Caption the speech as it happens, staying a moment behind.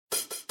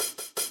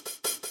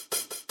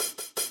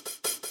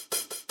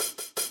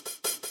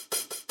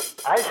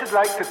I should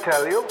like to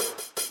tell you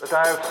that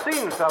I have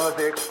seen some of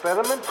the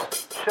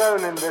experiments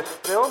shown in this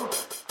film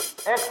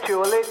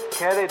actually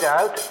carried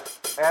out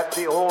at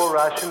the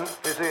All-Russian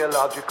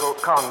Physiological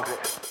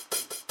Congress.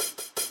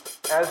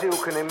 As you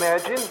can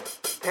imagine,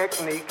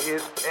 technique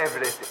is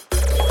everything.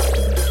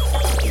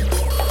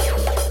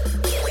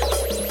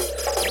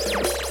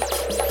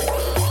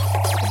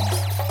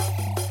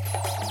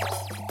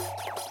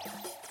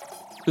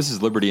 This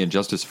is Liberty and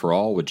Justice for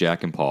All with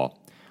Jack and Paul.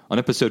 On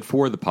episode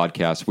 4 of the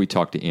podcast, we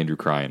talked to Andrew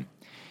Cryan.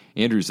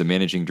 Andrew's the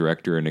managing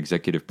director and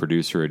executive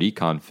producer at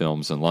Econ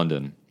Films in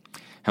London.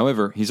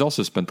 However, he's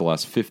also spent the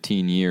last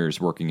 15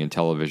 years working in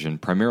television,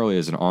 primarily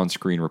as an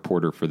on-screen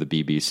reporter for the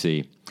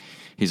BBC.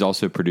 He's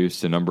also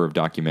produced a number of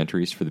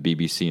documentaries for the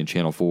BBC and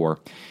Channel 4.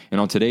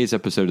 And on today's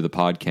episode of the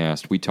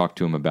podcast, we talked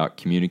to him about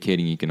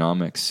communicating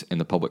economics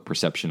and the public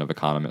perception of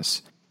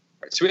economists.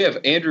 So we have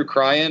Andrew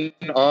Cryan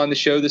on the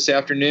show this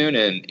afternoon,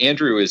 and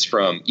Andrew is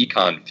from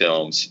Econ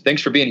Films.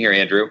 Thanks for being here,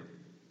 Andrew.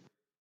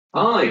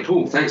 Hi,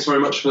 Paul. Thanks very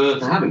much for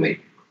having me.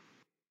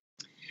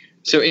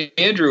 So,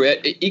 Andrew,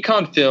 at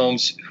Econ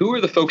Films, who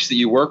are the folks that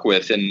you work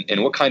with,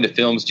 and what kind of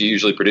films do you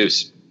usually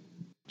produce?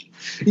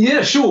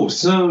 Yeah, sure.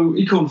 So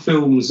Econ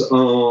Films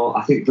are,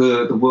 I think,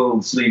 the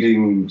world's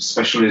leading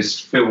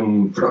specialist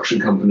film production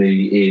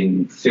company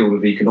in the field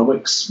of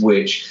economics,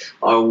 which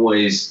I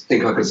always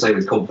think I can say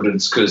with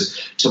confidence because,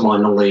 to my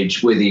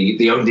knowledge, we're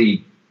the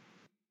only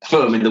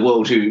firm in the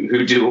world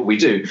who do what we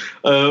do.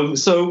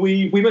 So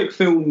we make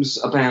films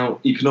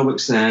about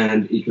economics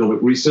and economic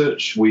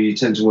research. We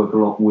tend to work a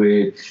lot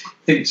with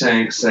think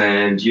tanks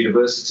and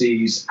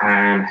universities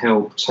and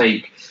help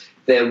take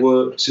their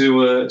work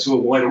to a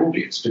wider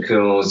audience,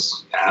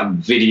 because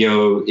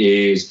video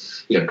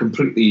is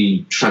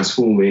completely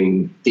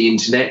transforming the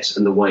internet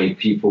and the way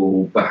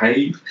people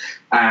behave,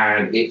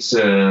 and it's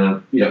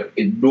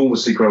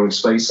enormously growing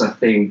space. I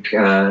think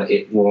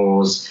it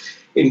was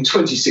in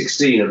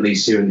 2016, at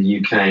least here in the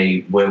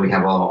UK, where we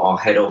have our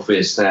head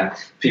office,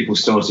 that people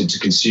started to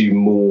consume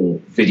more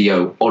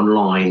video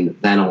online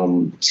than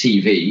on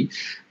TV.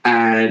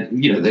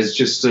 And, there's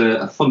just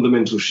a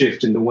fundamental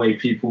shift in the way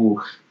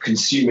people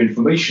consume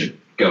information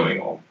going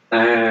on.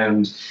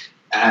 And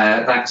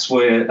that's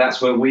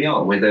where we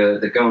are. We're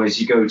the guys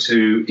you go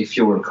to if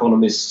you're an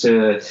economist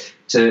to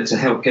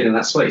help get in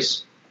that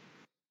space.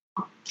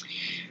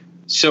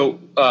 So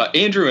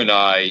Andrew and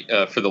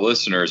I, for the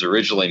listeners,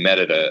 originally met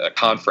at a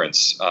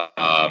conference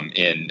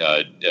in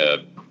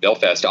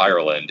Belfast,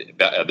 Ireland,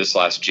 this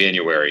last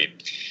January.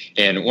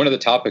 And one of the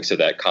topics of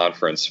that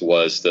conference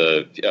was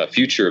the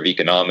future of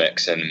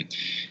economics. And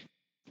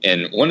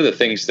one of the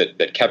things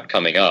that kept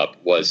coming up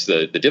was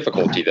the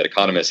difficulty that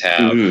economists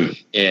have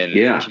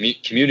in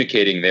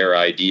communicating their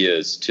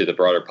ideas to the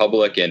broader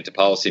public and to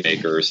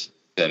policymakers.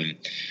 And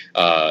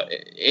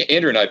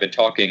Andrew and I have been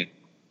talking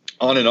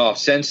on and off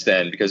since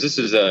then, because this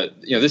is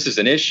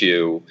an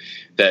issue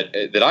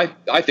that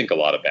I think a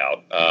lot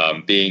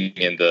about, being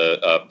in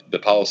the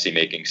policy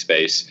making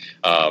space,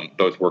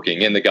 both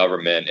working in the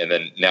government and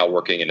then now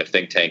working in a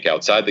think tank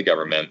outside the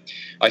government.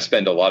 I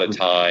spend a lot of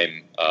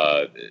time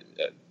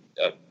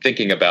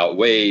thinking about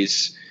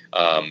ways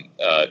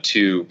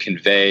to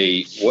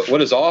convey what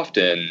is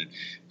often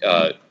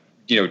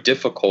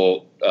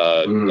difficult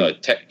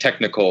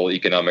technical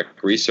economic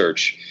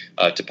research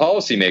to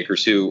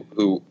policymakers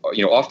who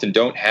often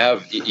don't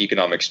have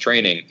economics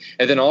training,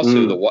 and then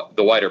also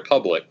the wider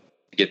public,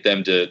 to get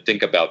them to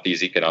think about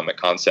these economic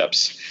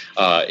concepts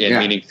in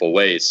meaningful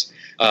ways.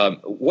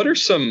 What are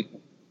some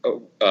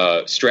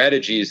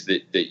strategies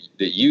that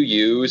you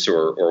use,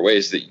 or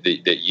ways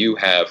that you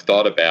have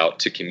thought about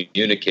to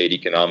communicate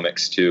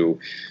economics to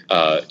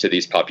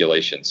these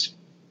populations?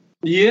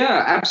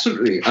 Yeah,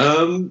 absolutely.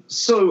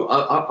 So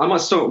I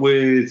might start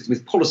with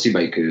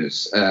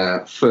policymakers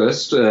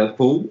first,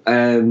 Paul,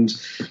 and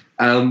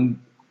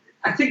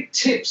I think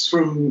tips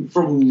from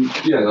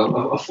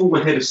a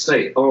former head of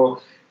state are,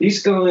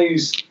 these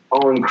guys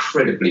are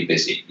incredibly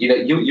busy.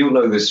 You'll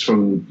know this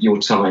from your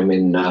time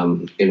in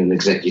an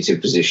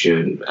executive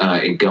position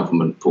in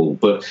government, Paul.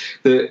 But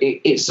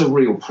it's a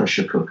real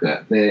pressure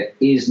cooker. There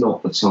is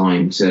not the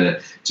time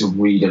to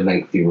read a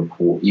lengthy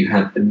report. You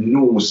have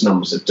enormous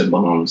numbers of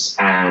demands,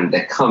 and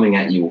they're coming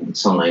at you all the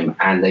time,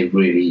 and they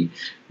really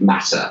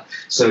matter.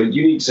 So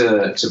you need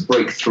to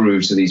break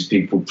through to these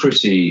people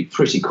pretty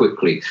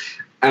quickly.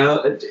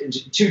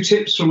 2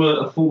 tips from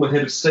a former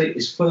head of state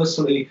is,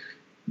 firstly,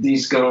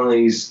 these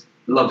guys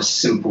love a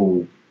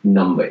simple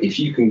number. If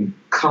you can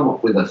come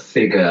up with a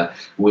figure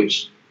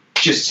which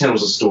just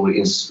tells a story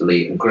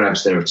instantly and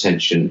grabs their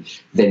attention,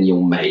 then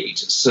you're made.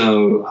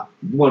 So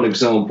one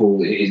example,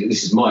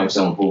 this is my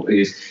example,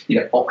 is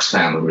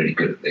Oxfam are really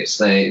good at this.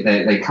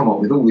 They come up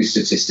with all these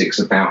statistics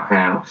about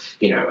how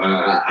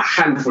a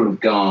handful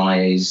of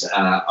guys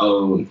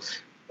own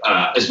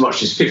as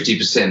much as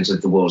 50%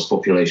 of the world's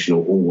population,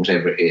 or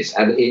whatever it is,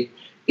 and it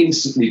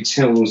instantly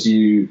tells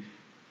you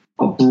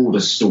a broader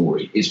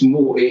story. It's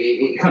more.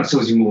 It kind of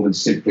tells you more than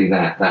simply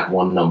that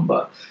one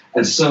number.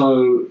 And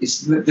so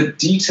it's the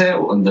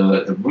detail and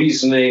the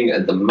reasoning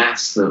and the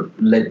maths that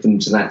led them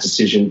to that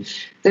decision.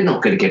 They're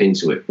not going to get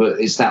into it, but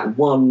it's that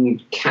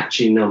one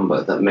catchy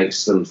number that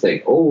makes them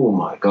think, oh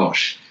my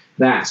gosh,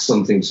 that's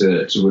something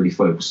to really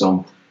focus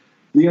on.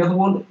 The other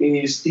one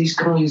is these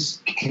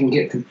guys can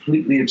get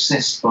completely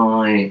obsessed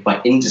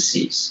by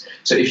indices.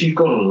 So if you've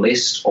got a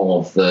list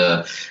of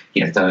the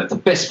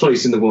best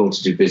place in the world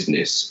to do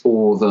business,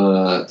 or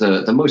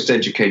the most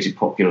educated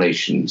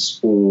populations,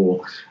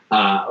 or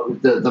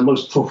the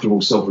most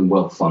profitable sovereign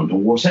wealth fund, or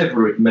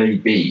whatever it may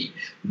be,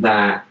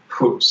 that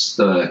puts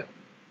the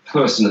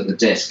person at the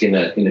desk in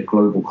a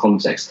global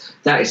context,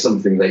 that is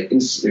something they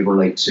instantly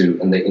relate to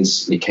and they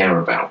instantly care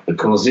about.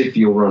 Because if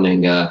you're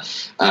running a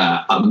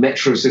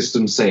metro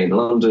system, say in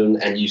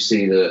London, and you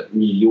see that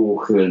New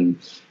York and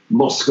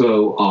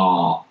Moscow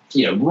are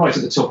right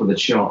at the top of the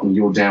chart and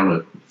you're down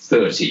at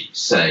 30,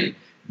 say,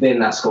 then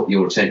that's got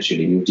your attention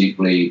and you're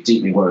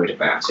deeply worried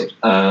about it.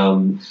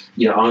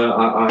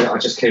 I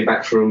just came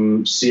back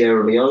from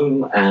Sierra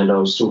Leone and I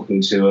was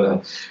talking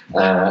to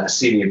a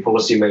senior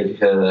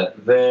policymaker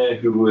there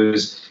who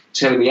was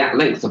telling me at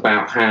length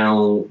about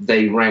how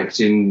they ranked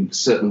in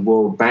certain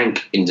World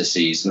Bank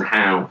indices and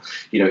how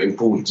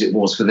important it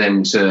was for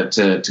them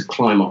to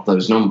climb up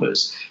those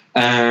numbers.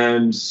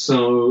 And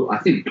so I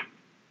think,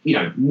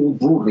 more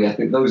broadly, I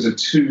think those are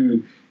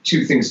two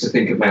things to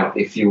think about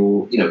if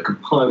you're,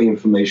 compiling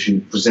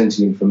information,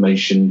 presenting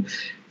information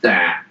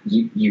that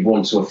you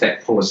want to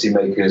affect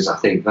policymakers. I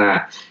think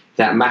that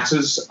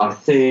matters. I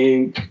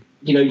think,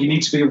 you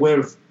need to be aware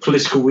of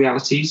political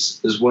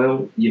realities as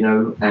well,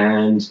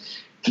 and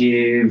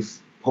give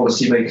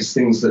policymakers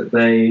things that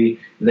they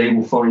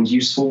will find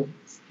useful.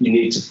 You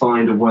need to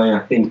find a way, I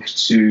think,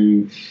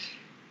 to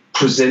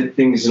present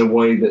things in a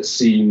way that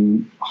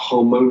seem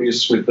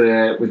harmonious with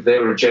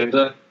their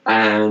agenda,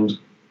 and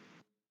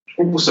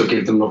also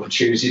give them an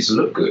opportunity to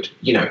look good.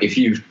 If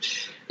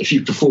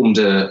you've performed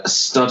a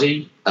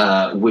study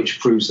which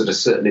proves that a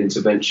certain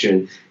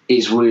intervention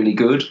is really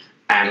good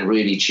and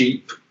really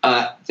cheap,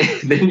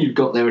 then you've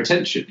got their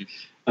attention.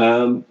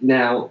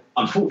 Now,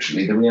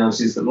 unfortunately, the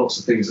reality is that lots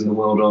of things in the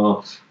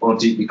world are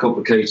deeply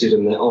complicated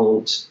and there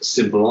aren't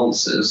simple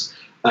answers.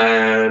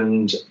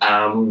 And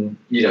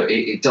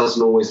it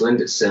doesn't always lend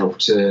itself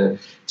to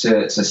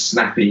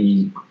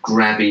snappy,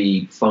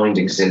 grabby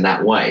findings in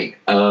that way.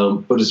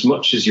 But as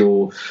much as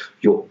you're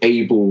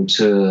able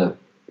to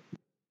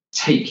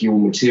take your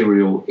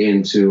material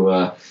into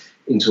a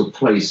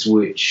place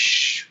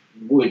which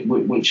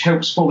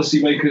helps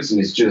policymakers and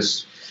is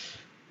just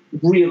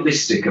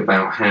realistic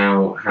about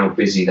how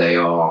busy they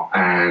are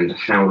and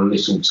how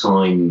little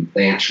time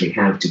they actually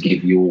have to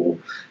give your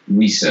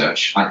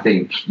research, I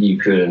think you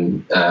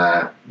can,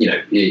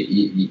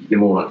 you're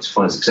more likely to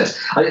find success.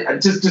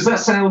 Does that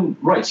sound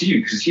right to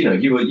you? Because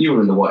you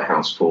were in the White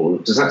House, Paul.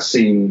 Does that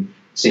seem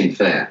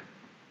fair?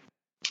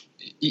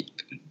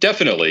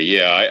 Definitely,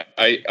 yeah.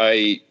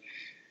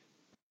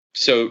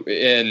 So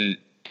in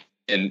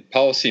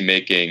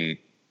policymaking.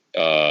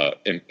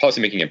 In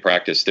policymaking in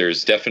practice,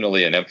 there's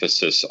definitely an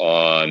emphasis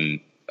on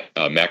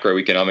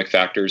macroeconomic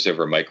factors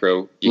over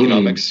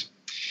microeconomics.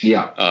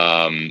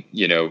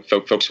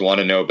 Folks want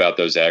to know about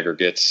those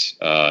aggregates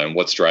and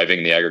what's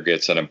driving the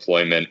aggregates: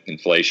 unemployment,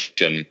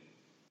 inflation,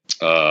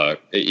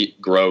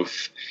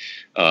 growth,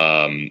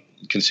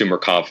 consumer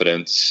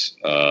confidence.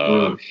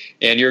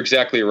 And you're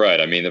exactly right.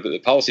 I mean, the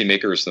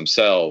policymakers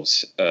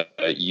themselves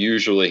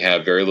usually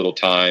have very little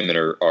time and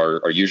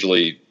are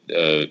usually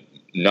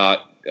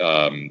not.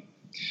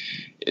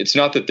 It's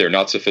not that they're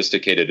not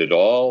sophisticated at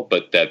all,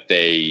 but that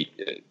they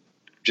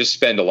just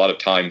spend a lot of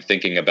time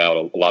thinking about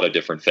a lot of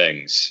different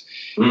things.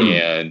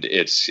 And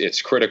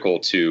it's critical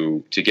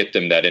to get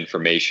them that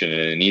information in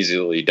an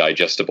easily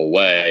digestible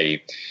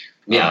way.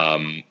 Yeah.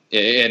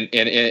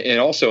 And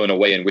also in a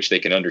way in which they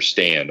can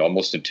understand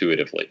almost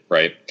intuitively.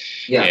 Right.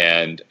 Yeah.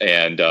 And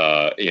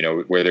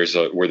where there's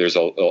a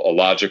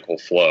logical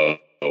flow.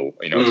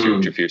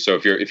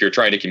 If you're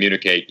trying to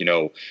communicate,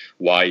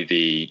 why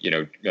the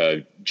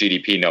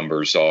GDP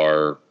numbers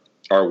are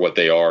what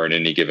they are in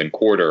any given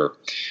quarter,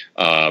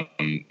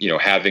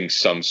 having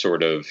some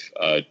sort of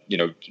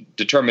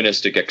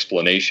deterministic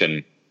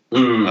explanation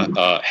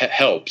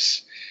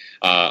helps.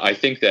 I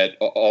think that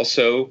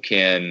also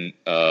can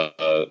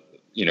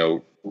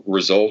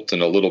result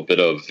in a little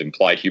bit of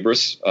implied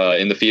hubris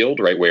in the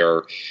field, right,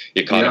 where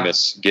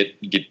economists get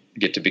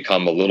to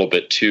become a little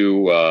bit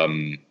too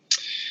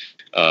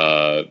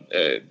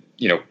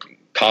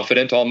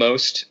confident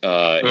almost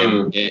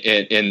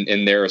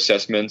in their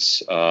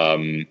assessments. But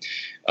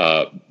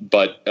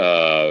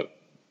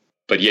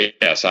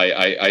yes,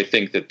 I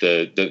think that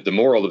the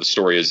moral of the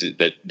story is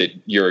that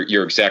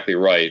you're exactly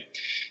right.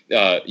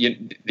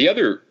 The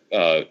other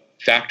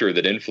factor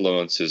that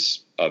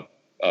influences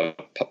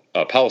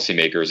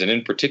policymakers, and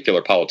in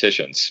particular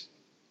politicians,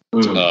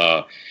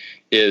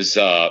 is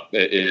the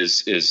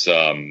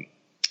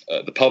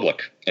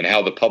public and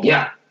how the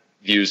public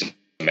views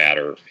the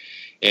matter.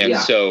 And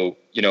so,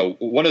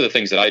 one of the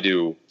things that I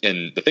do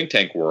in the think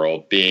tank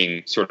world,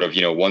 being sort of,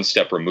 one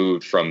step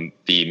removed from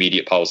the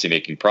immediate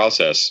policymaking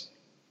process,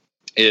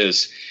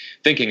 is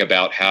thinking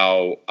about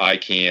how I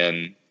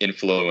can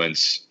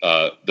influence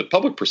the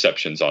public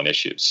perceptions on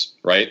issues,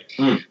 right?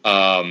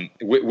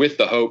 With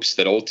the hopes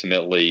that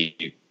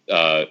ultimately,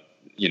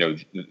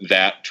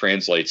 that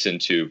translates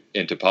into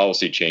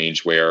policy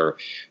change, where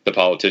the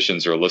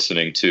politicians are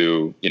listening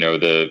to,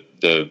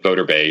 the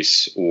voter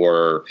base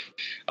or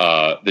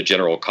the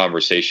general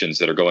conversations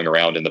that are going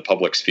around in the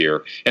public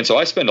sphere. And so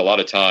I spend a lot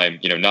of time,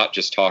 not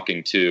just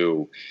talking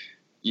to,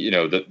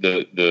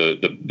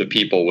 the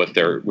people with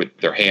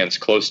their hands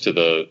close to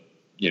the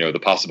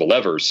possible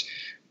levers,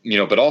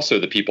 but also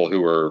the people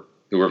who are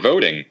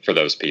voting for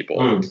those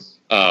people.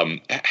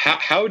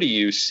 How do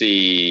you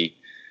see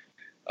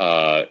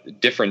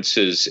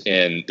differences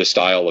in the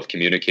style of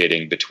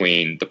communicating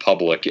between the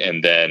public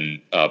and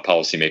then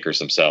policymakers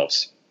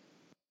themselves?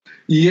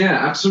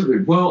 Yeah,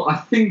 absolutely. Well, I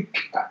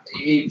think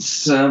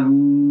it's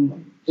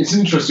an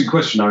interesting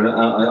question.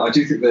 I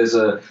do think there's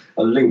a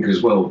link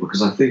as well,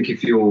 because I think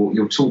if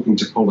you're talking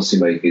to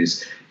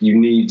policymakers, you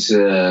need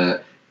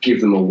to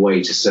give them a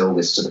way to sell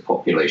this to the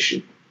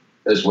population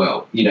as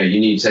well. You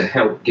need to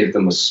help give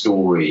them a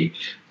story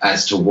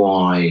as to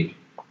why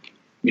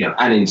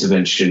an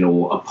intervention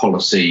or a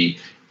policy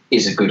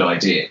is a good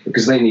idea,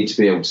 because they need to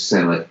be able to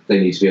sell it. They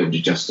need to be able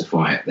to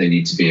justify it. They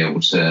need to be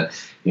able to,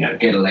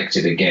 get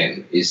elected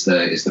again is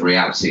the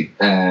reality.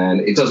 And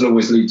it doesn't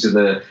always lead to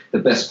the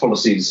best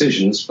policy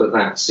decisions, but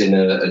that's in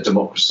a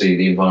democracy,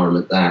 the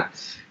environment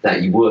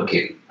that you work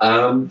in.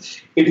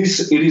 It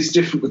is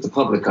different with the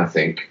public, I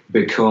think,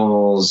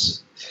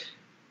 because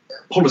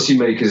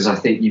policymakers, I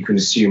think you can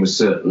assume a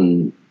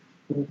certain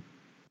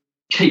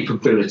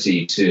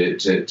capability to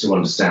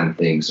understand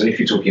things. And if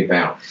you're talking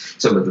about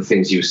some of the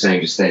things you were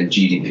saying just then,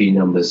 GDP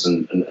numbers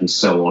and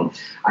so on,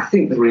 I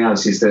think the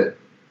reality is that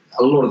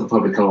a lot of the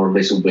public are a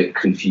little bit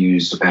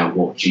confused about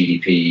what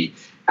GDP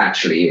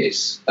actually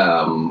is,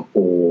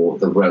 or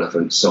the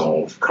relevance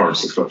of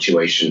currency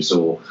fluctuations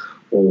or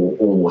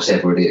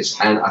whatever it is.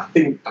 And I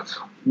think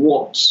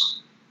what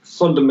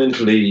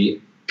fundamentally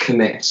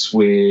connects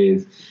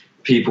with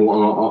people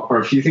are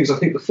a few things. I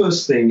think the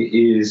first thing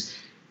is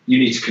you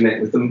need to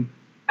connect with them.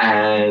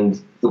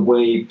 And the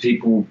way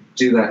people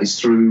do that is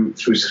through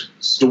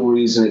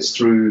stories, and it's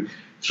through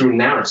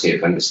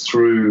narrative, and it's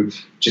through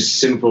just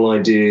simple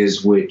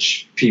ideas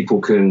which people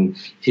can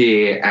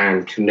hear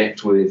and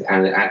connect with,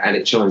 and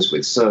it chimes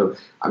with. So,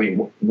 I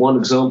mean, one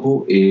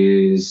example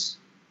is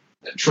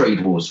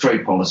trade wars,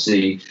 trade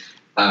policy.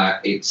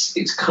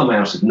 It's come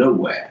out of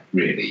nowhere,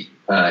 really,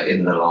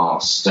 in the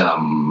last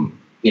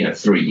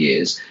 3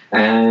 years,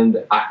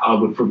 and I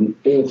would put an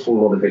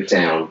awful lot of it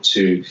down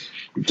to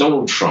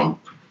Donald Trump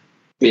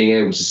being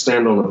able to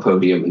stand on a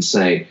podium and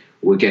say,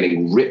 we're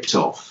getting ripped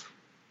off.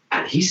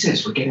 And he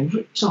says, we're getting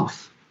ripped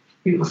off.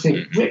 People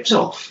think, ripped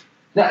off?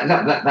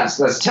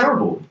 That's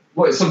terrible.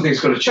 Well,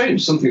 something's got to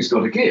change. Something's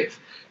got to give.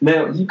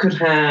 Now, you could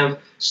have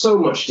so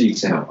much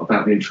detail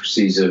about the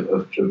intricacies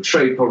of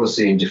trade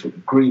policy and different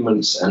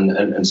agreements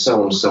and so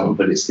on and so on,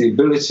 but it's the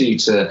ability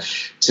to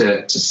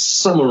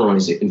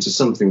summarize it into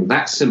something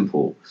that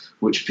simple,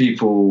 which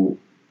people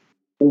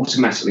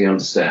automatically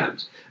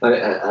understand.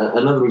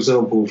 Another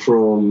example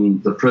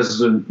from the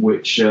president,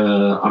 which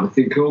I would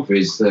think of,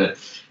 is that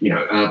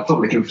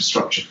public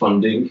infrastructure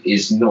funding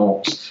is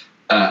not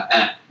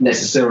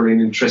necessarily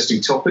an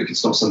interesting topic.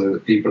 It's not something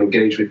that people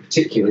engage with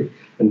particularly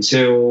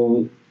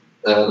until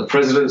the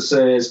president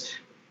says,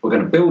 we're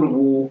going to build a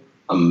wall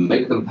and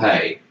make them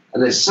pay.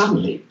 And then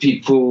suddenly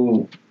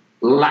people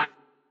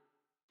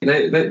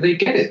they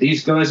get it.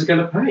 These guys are going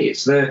to pay.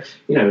 It's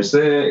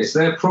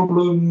their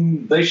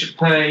problem. They should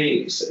pay.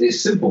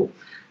 It's simple.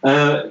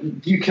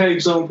 UK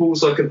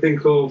examples I can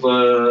think of,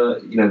 the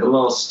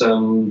last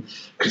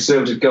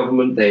Conservative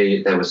government,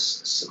 there was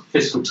some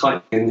fiscal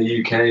tightening in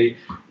the UK,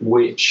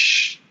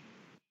 which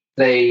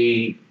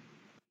they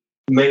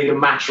made a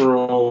matter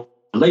of.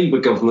 Labour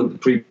government, the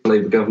previous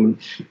Labour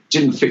government,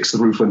 didn't fix the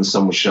roof when the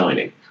sun was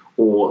shining,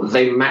 or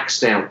they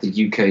maxed out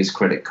the UK's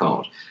credit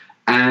card.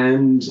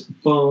 And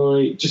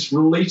by just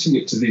relating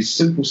it to these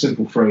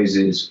simple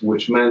phrases,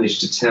 which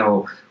managed to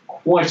tell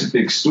quite a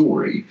big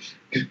story,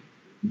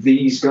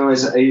 these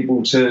guys are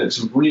able to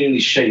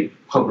really shape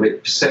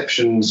public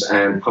perceptions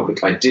and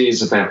public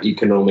ideas about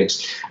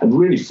economics and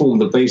really form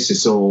the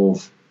basis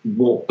of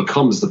what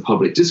becomes the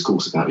public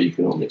discourse about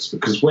economics.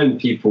 Because when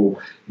people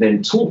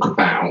then talk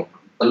about,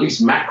 at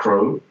least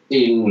macro,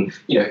 in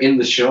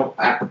the shop,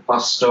 at the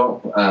bus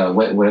stop,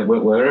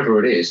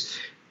 wherever it is,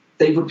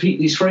 they repeat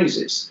these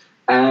phrases,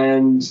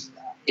 and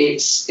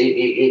it sets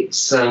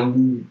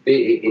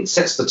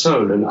the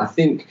tone. And I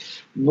think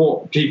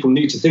what people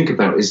need to think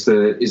about is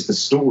the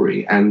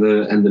story and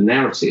the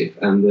narrative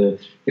and the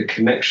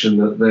connection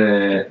that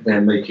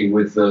they're making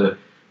with the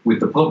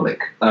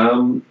public.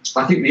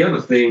 I think the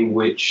other thing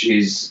which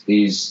is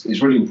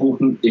really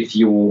important, if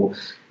you're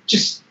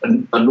just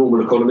a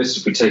normal economist,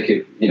 if we take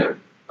it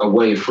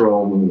away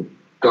from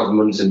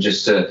government and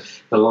just the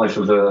life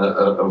of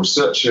a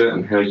researcher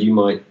and how you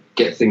might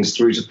get things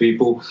through to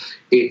people.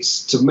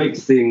 It's to make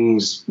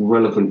things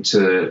relevant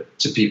to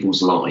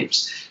people's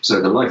lives. So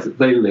the life that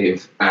they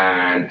live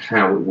and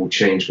how it will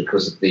change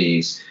because of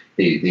these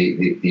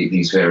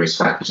various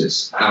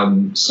factors.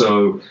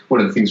 So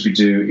one of the things we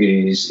do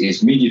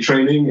is media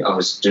training. I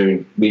was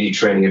doing media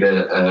training at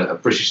a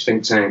British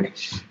think tank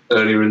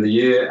earlier in the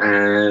year,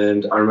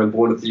 and I remember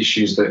one of the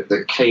issues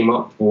that came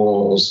up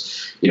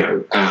was,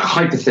 a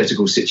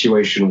hypothetical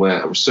situation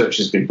where a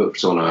researcher has been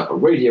booked on a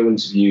radio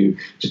interview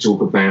to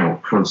talk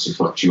about currency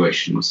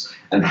fluctuations,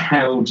 and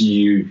how do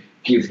you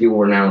give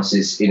your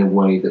analysis in a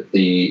way that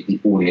the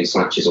audience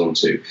latches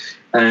onto.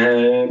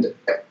 And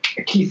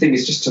a key thing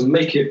is just to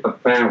make it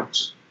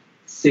about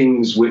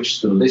things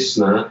which the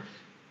listener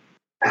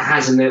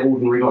has in their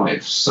ordinary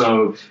life.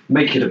 So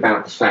make it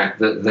about the fact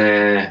that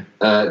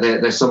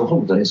their summer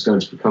holiday is going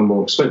to become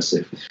more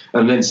expensive,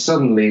 and then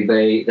suddenly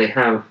they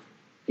have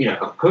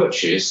a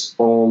purchase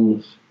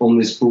on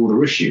this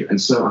broader issue.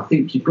 And so I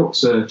think you've got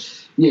to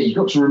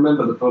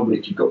remember the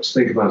public. You've got to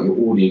think about your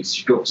audience.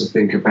 You've got to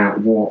think about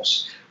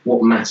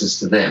what matters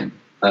to them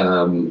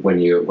when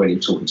you're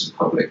talking to the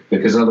public,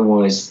 because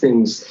otherwise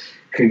things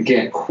can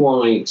get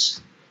quite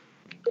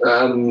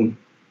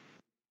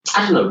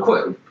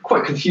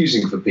quite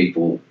confusing for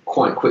people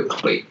quite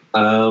quickly,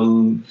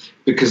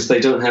 because they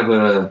don't have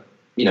an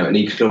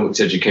economics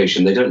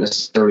education. They don't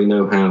necessarily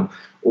know how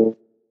all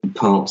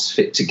parts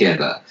fit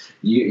together.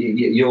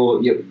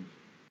 You're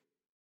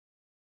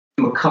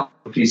a couple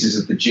of pieces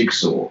of the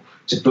jigsaw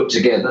to put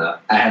together,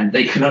 and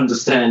they can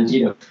understand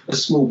a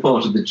small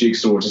part of the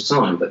jigsaw at a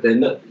time, but they're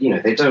not,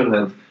 they don't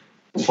have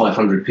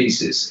 500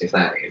 pieces, if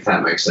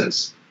that makes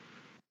sense.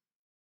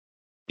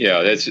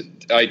 Yeah, that's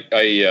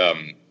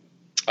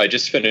I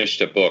just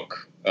finished a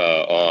book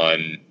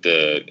on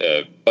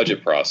the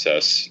budget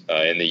process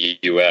in the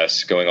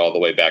U.S., going all the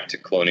way back to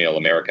colonial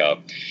America,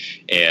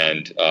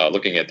 and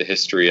looking at the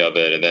history of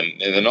it, and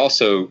then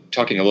also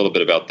talking a little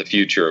bit about the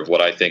future of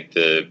what I think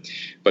the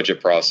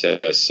budget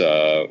process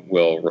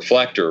will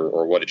reflect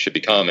or what it should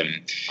become.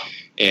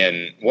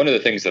 And one of the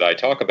things that I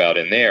talk about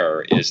in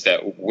there is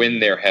that when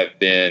there have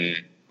been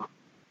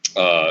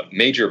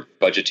major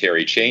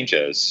budgetary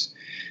changes,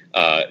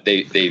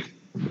 they've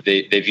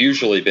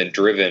usually been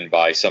driven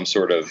by some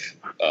sort of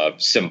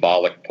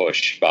symbolic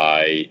push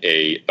by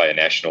a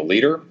national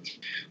leader,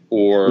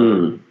 or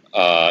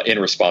in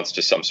response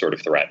to some sort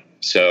of threat.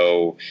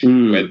 So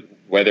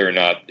whether or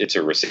not it's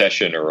a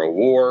recession or a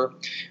war,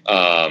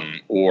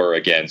 or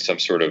again some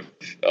sort of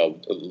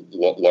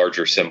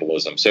larger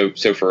symbolism.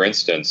 So for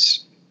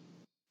instance,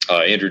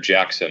 Andrew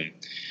Jackson,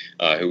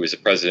 who was a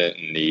president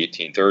in the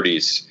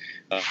 1830s,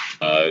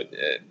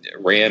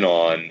 ran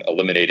on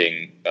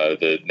eliminating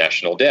the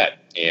national debt,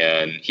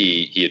 and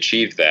he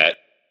achieved that,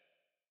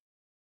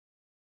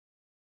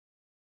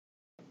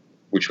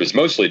 which was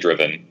mostly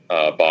driven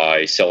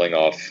by selling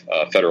off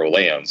federal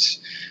lands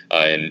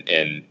and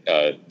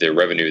the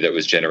revenue that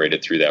was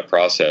generated through that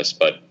process.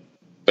 But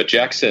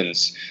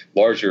Jackson's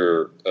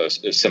larger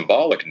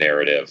symbolic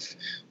narrative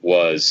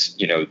was,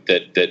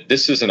 that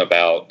this isn't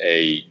about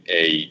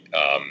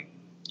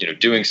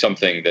doing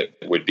something that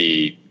would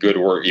be good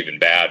or even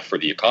bad for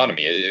the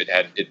economy.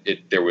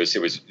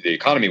 The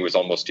economy was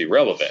almost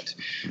irrelevant.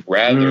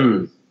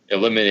 Rather,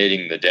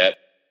 eliminating the debt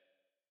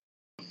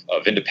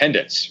of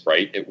independence,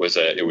 right? It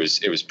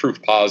was proof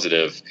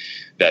positive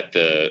that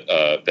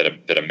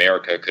that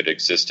America could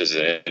exist as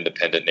an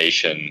independent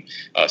nation,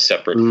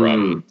 separate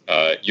from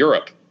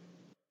Europe.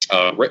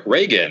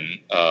 Reagan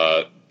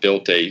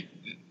built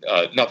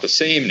not the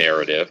same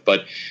narrative,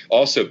 but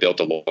also built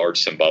a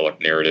large symbolic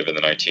narrative in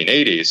the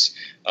 1980s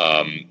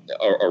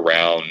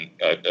around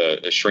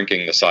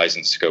shrinking the size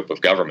and scope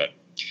of government.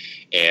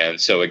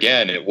 And so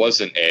again, it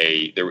wasn't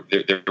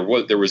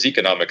there was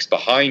economics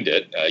behind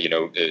it.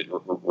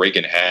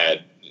 Reagan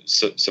had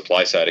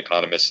supply side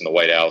economists in the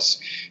White House.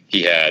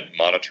 He had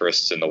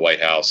monetarists in the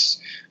White House.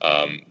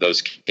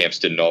 Those camps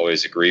didn't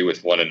always agree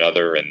with one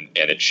another, and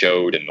it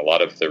showed in a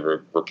lot of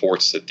the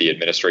reports that the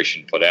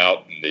administration put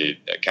out and the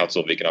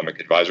Council of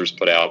Economic Advisors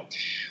put out.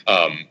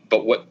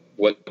 But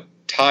what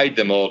tied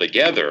them all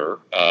together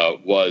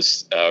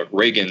was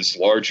Reagan's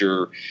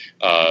larger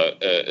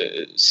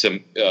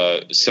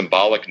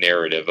symbolic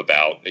narrative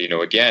about,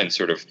 again,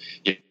 sort of,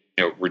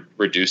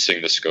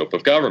 reducing the scope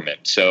of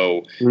government.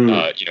 So,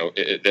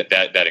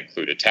 that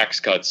included tax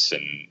cuts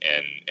and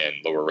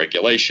lower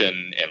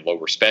regulation and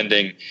lower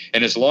spending.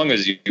 And as long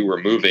as you were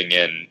moving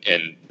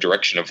in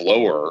direction of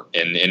lower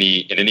in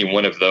any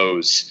one of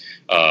those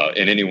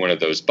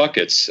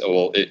buckets,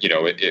 well,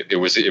 it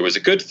was a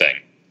good thing,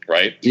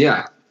 right?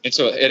 Yeah. And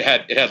so it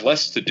had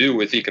less to do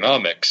with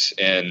economics,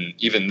 and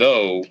even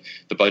though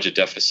the budget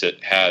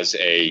deficit has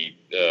an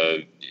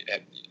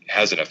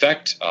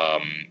effect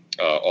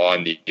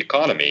on the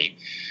economy,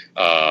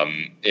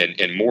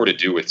 and more to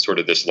do with sort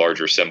of this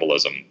larger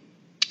symbolism.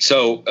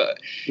 So,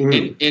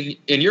 in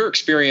your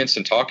experience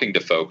in talking to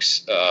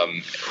folks,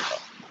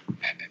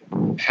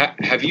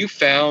 have you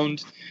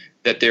found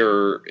that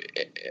there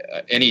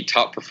any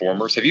top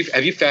performers? Have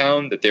you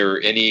found that there are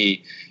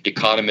any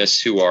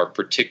economists who are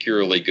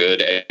particularly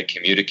good at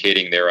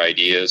communicating their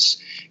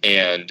ideas?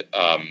 And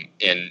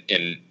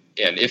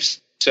if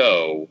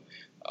so,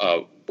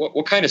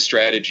 what kind of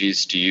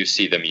strategies do you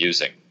see them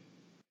using?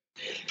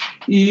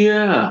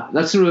 Yeah,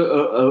 that's a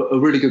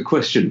really good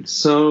question.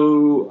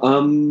 So,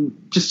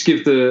 just to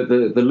give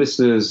the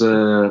listeners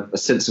a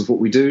sense of what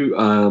we do,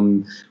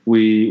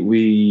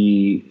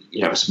 we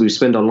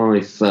spend our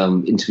life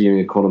interviewing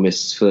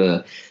economists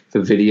for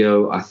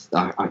video.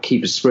 I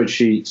keep a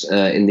spreadsheet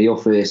in the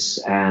office,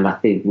 and I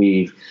think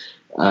we're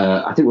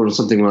on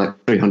something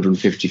like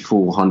 350,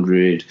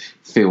 400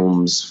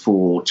 films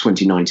for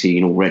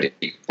 2019 already,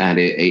 and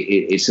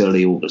it's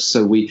early August.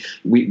 So we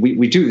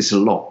do this a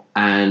lot,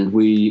 and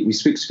we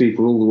speak to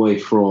people all the way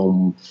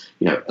from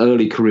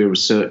early career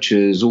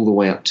researchers all the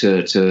way up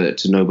to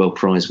Nobel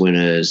Prize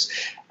winners,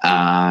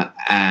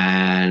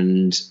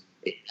 and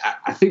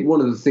I think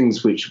one of the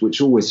things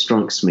which always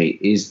strikes me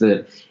is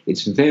that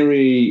it's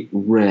very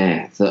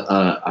rare that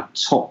a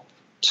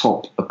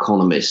top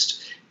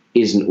economist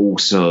isn't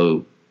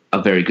also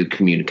a very good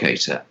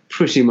communicator.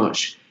 Pretty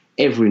much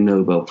every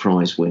Nobel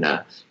Prize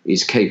winner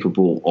is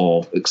capable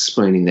of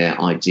explaining their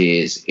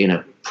ideas in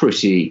a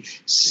pretty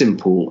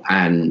simple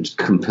and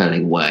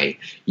compelling way.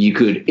 You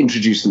could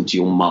introduce them to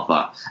your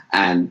mother,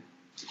 and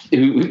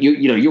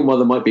your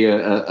mother might be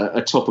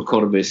a top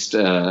economist.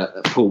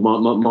 Paul,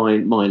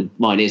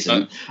 mine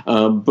isn't.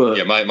 But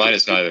yeah, mine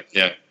is neither.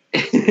 Yeah,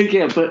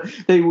 yeah, but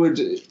they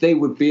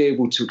would be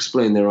able to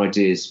explain their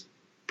ideas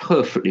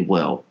perfectly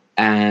well.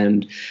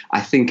 And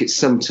I think it's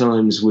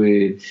sometimes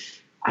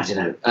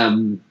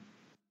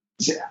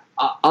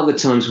other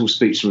times we'll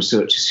speak to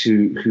researchers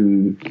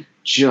who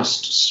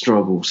just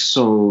struggle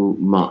so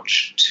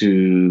much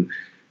to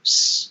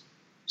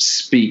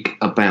speak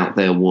about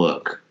their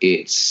work.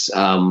 It's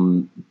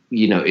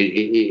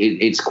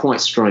it's quite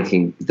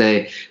striking.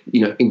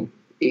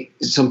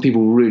 Some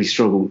people really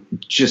struggle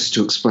just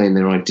to explain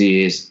their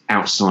ideas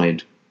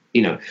outside,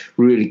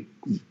 really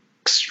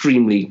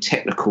extremely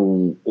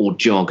technical or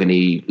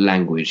jargony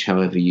language,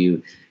 however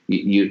you'd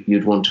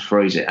want to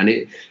phrase it.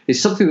 And it's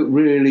something that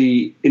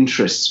really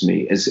interests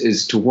me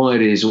as to why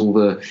it is all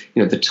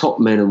the top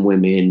men and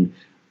women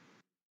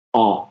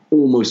are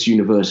almost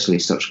universally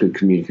such good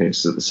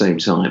communicators at the same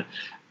time.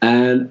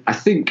 And I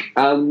think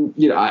I've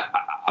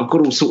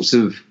got all sorts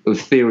of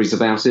theories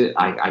about it.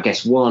 I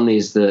guess one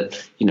is that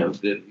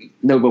the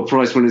Nobel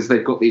Prize winners,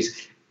 they've got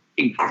these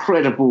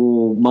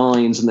incredible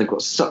minds, and they've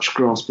got such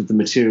grasp of the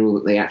material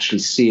that they actually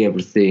see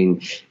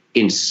everything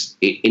in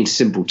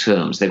simple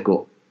terms. They've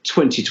got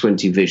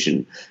 20/20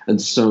 vision,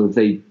 and so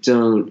they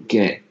don't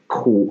get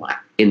caught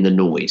in the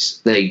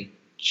noise. They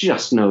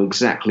just know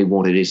exactly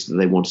what it is that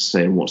they want to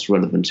say and what's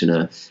relevant in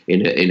a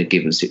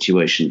given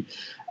situation.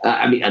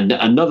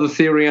 Another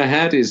theory I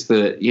had is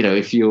that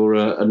if you're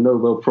a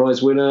Nobel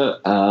Prize winner,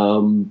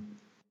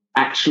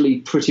 actually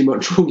pretty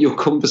much all your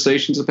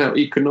conversations about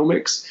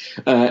economics,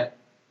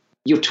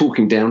 you're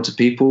talking down to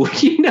people,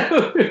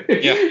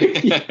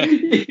 Yeah.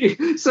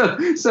 So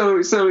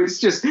it's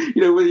just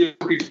whether you're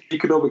an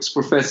economics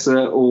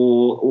professor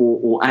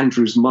or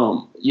Andrew's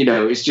mum,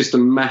 it's just a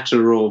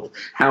matter of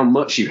how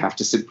much you have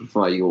to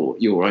simplify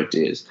your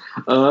ideas.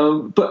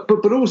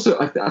 But also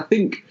I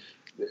think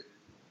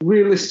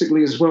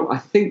realistically as well, I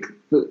think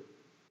that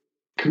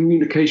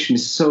communication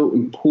is so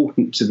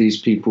important to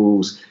these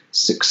people's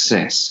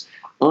success.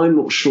 I'm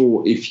not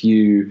sure if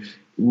you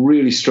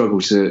really struggle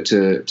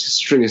to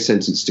string a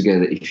sentence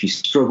together, if you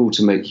struggle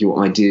to make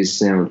your ideas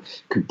sound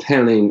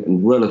compelling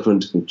and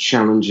relevant and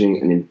challenging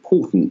and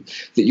important,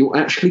 that you'll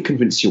actually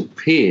convince your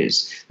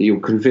peers, that you'll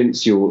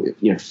convince your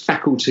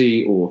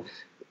faculty or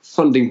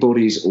funding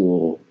bodies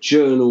or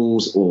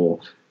journals or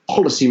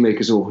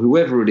policymakers or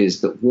whoever it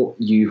is that what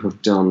you have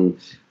done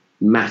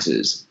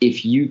matters.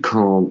 If you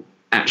can't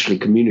actually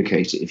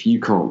communicate it, if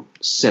you can't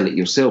sell it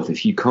yourself,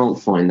 if you can't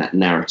find that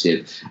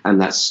narrative and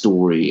that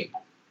story,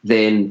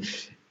 then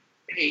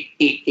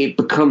it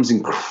becomes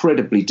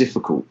incredibly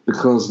difficult,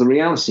 because the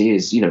reality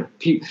is, the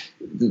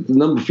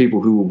number of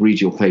people who will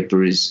read your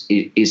paper is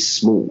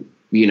small.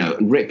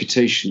 And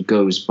reputation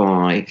goes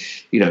by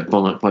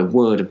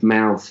word of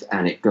mouth,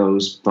 and it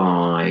goes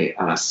by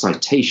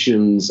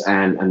citations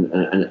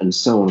and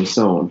so on and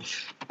so on.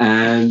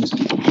 And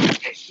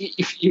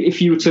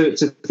if you were to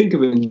think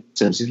of it in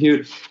terms, if you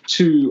had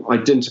two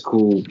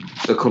identical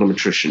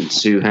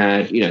econometricians who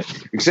had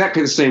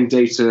exactly the same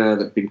data that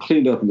had been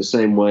cleaned up in the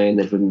same way, and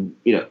they've been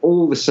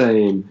all the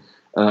same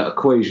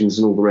equations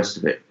and all the rest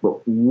of it,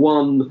 but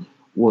one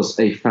was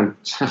a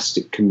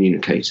fantastic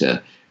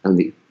communicator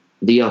and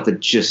the other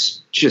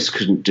just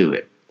couldn't do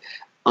it,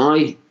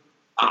 I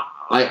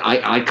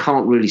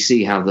can't really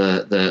see how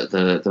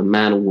the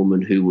man or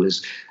woman who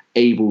was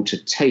able to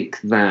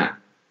take that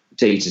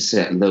data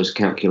set and those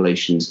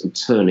calculations and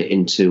turn it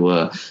into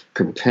a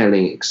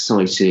compelling,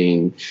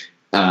 exciting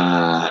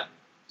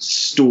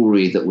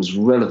story that was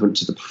relevant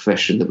to the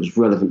profession, that was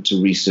relevant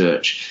to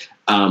research,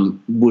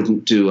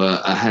 wouldn't do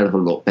a hell of a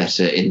lot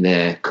better in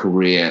their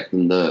career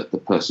than the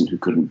person who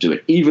couldn't do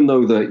it, even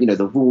though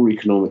the raw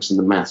economics and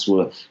the maths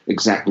were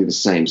exactly the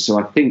same. So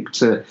I think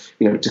to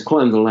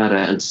climb the ladder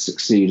and to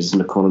succeed as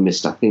an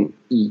economist, I think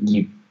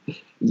you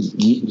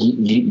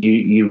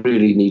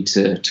really need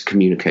to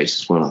communicate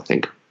as well, I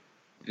think.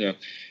 Yeah.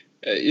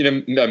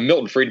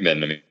 Milton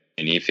Friedman, I mean,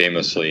 he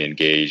famously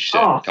engaged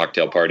in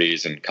cocktail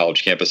parties and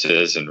college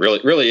campuses and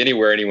really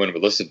anywhere anyone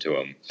would listen to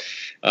him,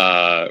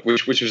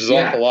 which was an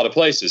awful lot of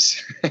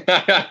places.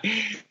 And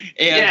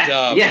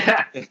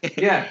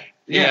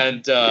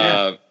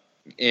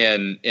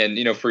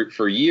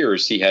for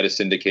years he had a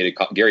syndicated.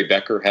 Gary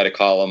Becker had a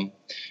column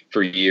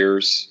for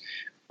years.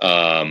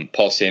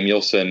 Paul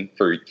Samuelson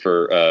for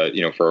a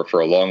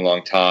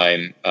long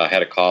time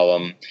had a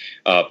column.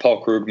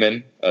 Paul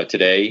Krugman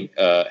today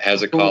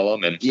has a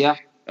column, and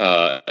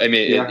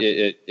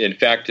in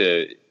fact,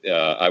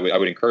 I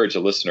would encourage the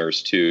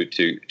listeners to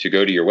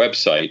go to your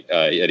website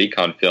at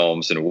Econ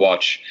Films and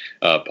watch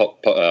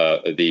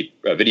the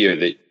video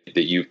that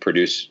you've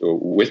produced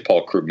with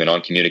Paul Krugman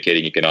on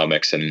communicating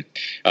economics, and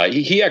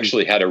he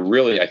actually had a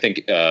really, I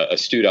think,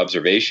 astute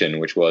observation,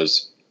 which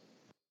was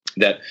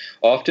that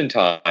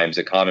oftentimes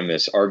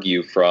economists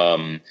argue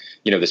from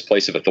this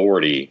place of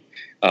authority.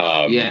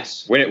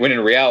 Yes. When in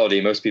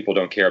reality, most people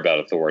don't care about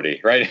authority,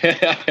 right?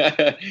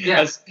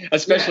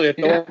 Especially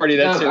authority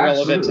that's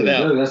irrelevant to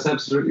them. No, that's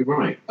absolutely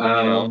right.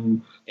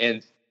 And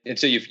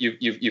so you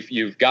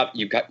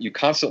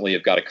constantly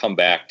have got to come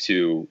back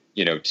to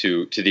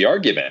the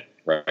argument,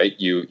 right?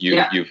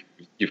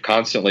 You've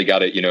constantly got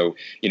to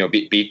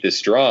beat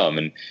this drum,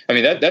 and I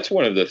mean that's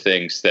one of the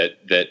things that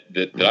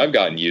I've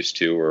gotten used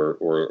to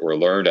or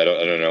learned. I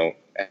don't know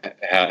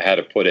how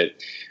to put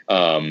it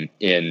in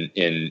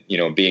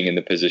being in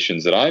the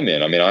positions that I'm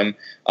in. I mean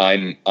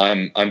I'm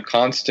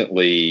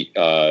constantly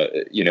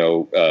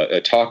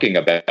talking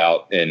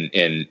about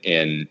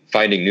and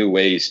finding new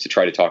ways to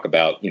try to talk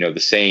about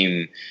the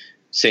same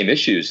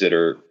issues that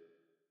are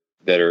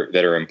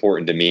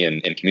important to me,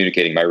 and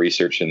communicating my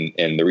research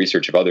and the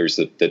research of others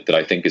that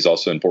I think is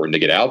also important to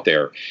get out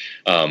there,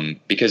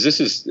 because this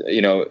is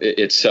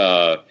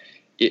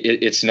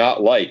it's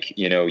not like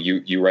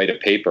you write a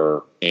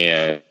paper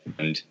and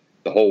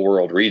the whole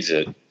world reads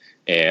it,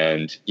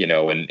 and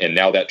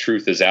now that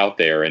truth is out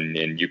there,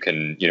 and you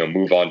can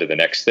move on to the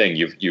next thing.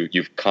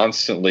 You've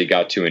constantly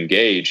got to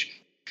engage,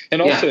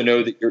 and also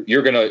know that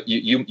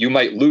you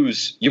might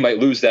lose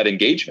that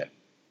engagement.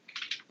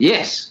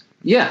 Yes.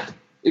 Yeah.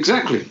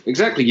 Exactly.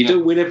 You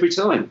don't win every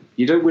time.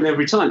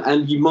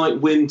 And you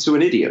might win to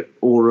an idiot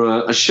or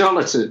a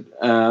charlatan,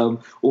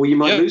 or you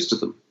might lose to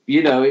them.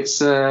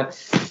 It's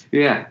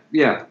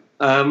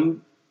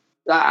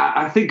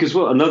I think as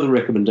well, another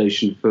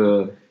recommendation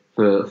for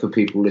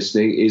people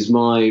listening is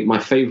my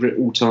favorite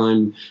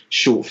all-time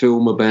short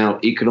film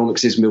about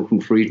economics is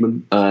Milton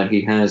Friedman. He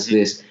has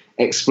this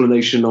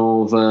explanation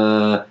of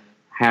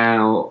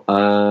how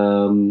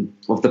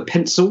of the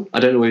pencil. I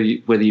don't know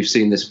whether you've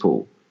seen this,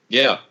 Paul.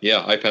 Yeah,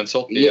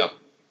 iPencil.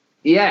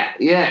 Yeah,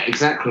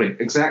 exactly.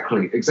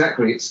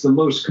 It's the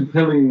most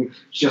compelling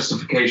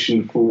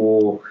justification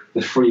for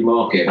the free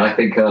market I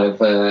think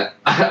I've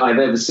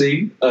ever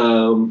seen.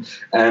 And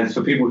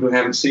for people who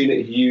haven't seen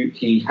it,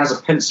 he has a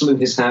pencil in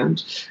his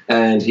hand,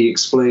 and he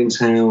explains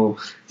how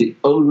the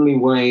only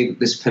way that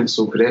this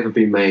pencil could ever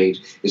be made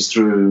is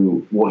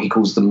through what he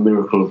calls the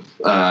miracle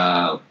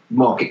of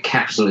market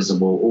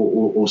capitalism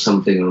or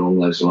something along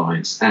those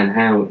lines, and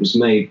how it was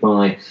made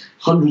by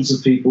hundreds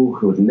of people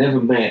who had never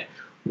met,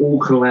 all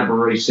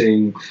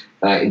collaborating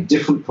in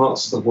different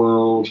parts of the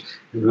world,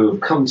 who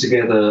have come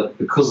together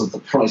because of the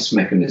price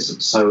mechanism.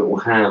 So it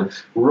will have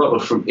rubber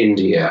from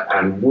India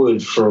and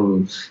wood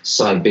from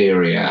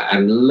Siberia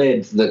and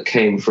lead that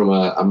came from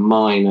a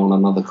mine on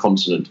another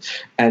continent.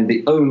 And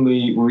the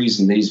only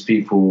reason these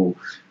people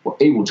were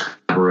able to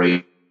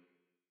collaborate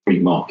free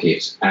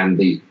market, and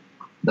the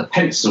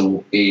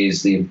pencil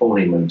is the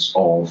embodiment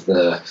of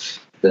the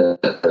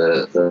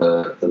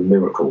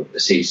miracle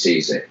as he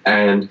sees it.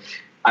 And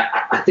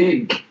I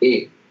think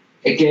it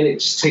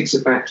just takes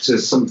it back to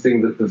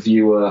something that the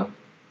viewer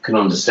can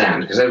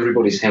understand, because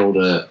everybody's held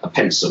a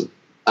pencil,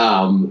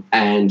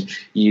 and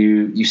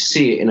you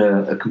see it in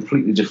a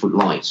completely different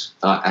light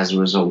as a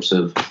result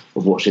of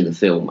watching the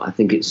film. I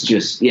think it's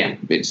just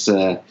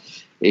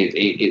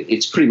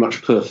it's pretty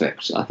much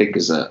perfect, I think,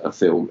 as a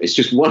film. It's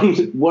just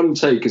one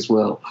take as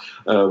well,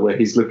 where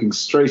he's looking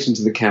straight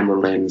into the camera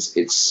lens.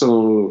 It's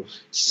so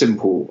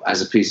simple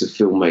as a piece of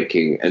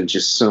filmmaking, and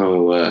just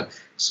so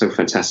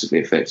fantastically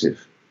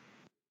effective.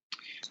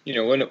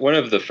 One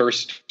of the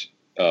first,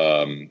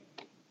 I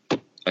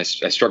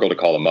struggle to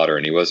call him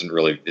modern.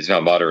 He's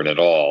not modern at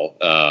all.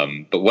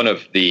 But one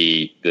of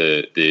the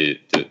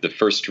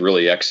first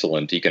really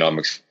excellent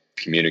economics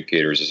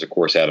communicators is, of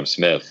course, Adam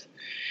Smith.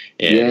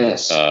 And,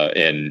 yes.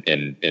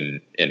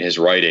 In his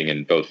writing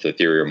in both the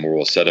Theory of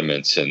Moral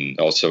Sentiments and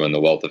also in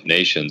The Wealth of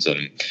Nations,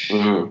 and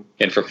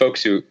and for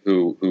folks who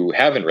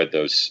haven't read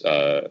those,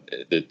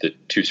 the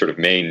two sort of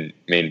main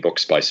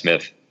books by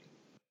Smith,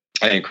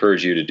 I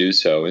encourage you to do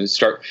so, and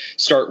start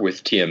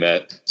with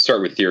TMS,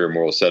 start with Theory of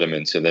Moral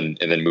Sentiments, and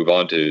then move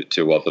on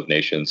to Wealth of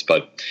Nations.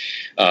 But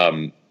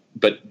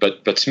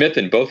Smith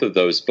in both of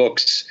those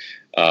books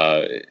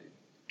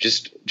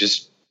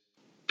just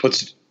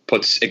puts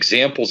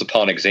examples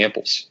upon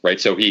examples, right?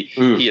 So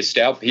he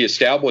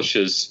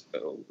establishes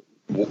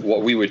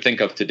what we would think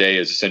of today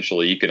as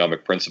essentially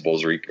economic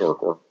principles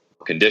or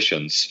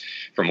conditions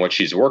from what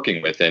she's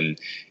working with, and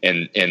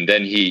then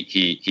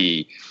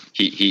he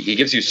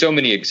gives you so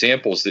many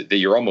examples that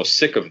you're almost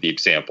sick of the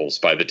examples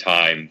by the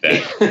time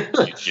that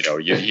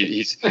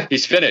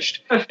he's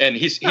finished, and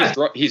he's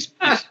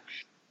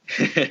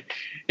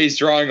he's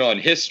drawing on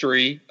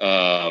history,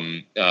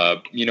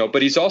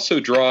 but he's also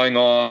drawing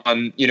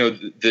on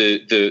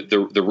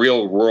the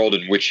real world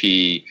in which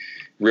he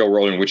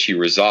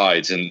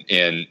resides, and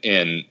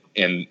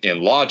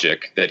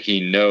logic that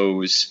he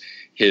knows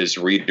his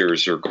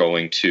readers are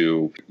going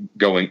to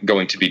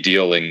be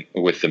dealing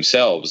with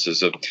themselves.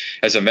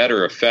 As a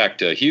matter of fact,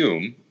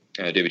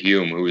 David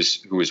Hume, who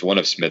is one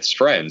of Smith's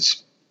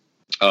friends,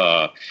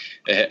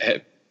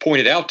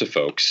 pointed out to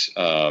folks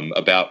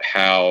about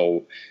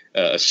how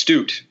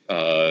astute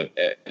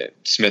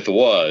Smith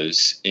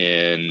was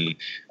in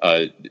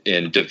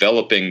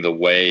developing the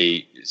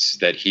way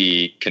that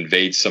he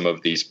conveyed some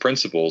of these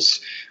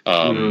principles.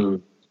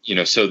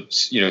 So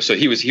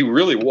he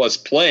really was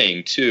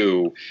playing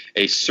to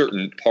a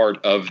certain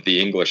part of the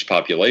English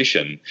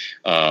population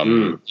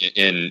in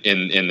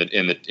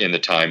the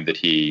time that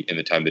he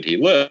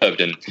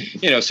lived, and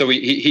so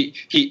he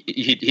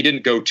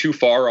didn't go too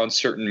far on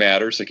certain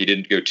matters, like he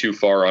didn't go too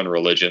far on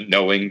religion,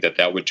 knowing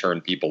that would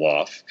turn people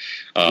off.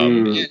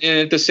 And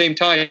at the same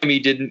time, he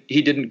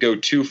didn't go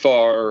too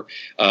far,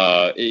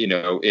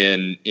 in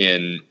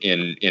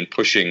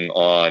pushing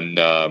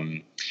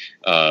on.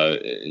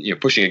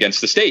 Pushing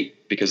against the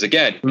state, because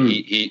again,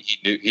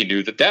 he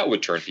knew that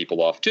would turn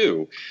people off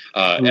too.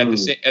 At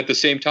the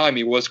same time,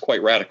 he was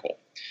quite radical.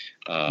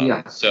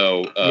 I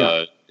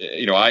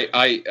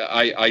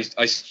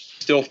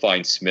still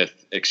find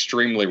Smith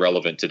extremely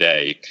relevant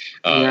today.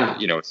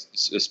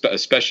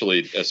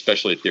 Especially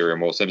Theory of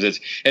Moral Sentiments.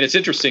 And it's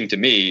interesting to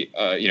me,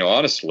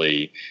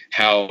 honestly,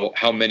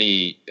 how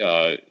many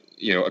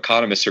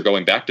economists are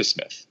going back to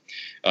Smith.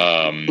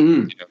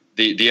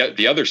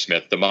 The other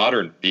Smith,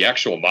 the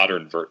actual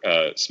modern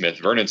Smith,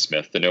 Vernon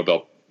Smith, the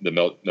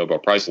Nobel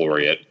Prize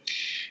laureate,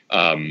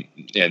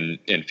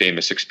 and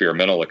famous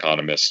experimental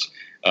economist,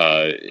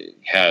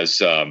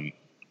 has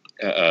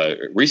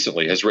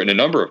recently written a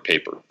number of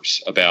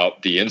papers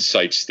about the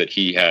insights that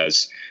he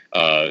has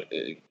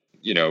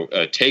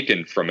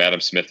taken from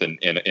Adam Smith and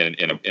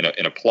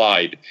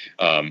applied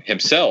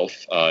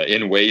himself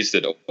in ways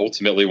that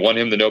ultimately won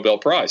him the Nobel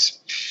Prize.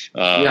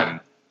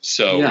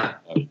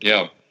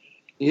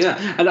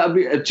 Yeah, and I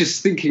mean,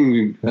 just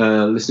thinking,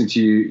 listening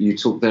to you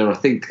talk there, I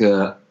think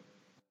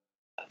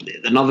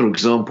another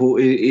example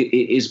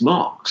is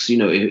Marx.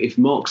 If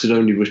Marx had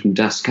only written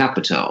Das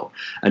Kapital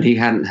and he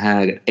hadn't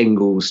had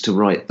Engels to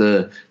write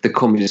the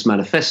Communist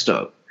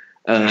Manifesto,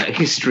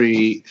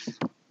 history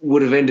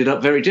would have ended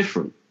up very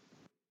different.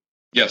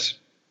 Yes.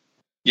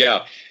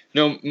 Yeah.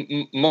 No,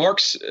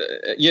 Marx.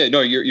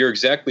 You're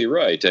exactly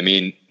right. I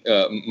mean,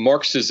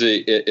 Marx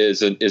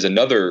is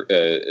another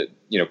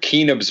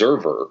keen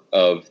observer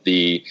of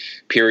the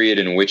period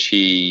in which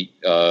he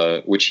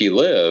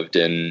lived,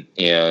 and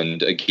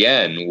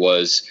again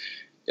was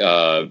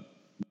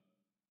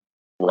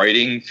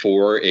writing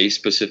for a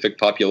specific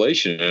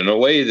population in a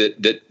way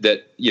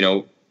that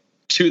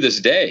to this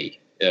day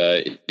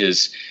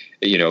is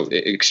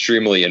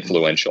extremely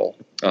influential.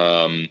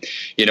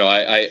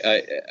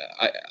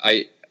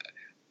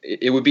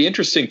 It would be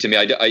interesting to me.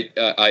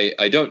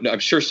 I don't know. I'm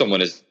sure someone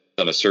has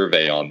done a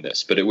survey on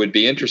this, but it would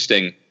be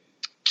interesting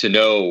to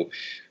know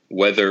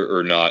whether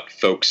or not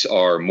folks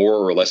are more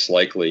or less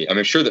likely.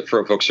 I'm sure that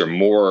folks are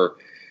more.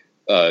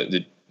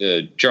 The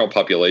general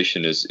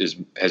population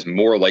has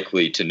more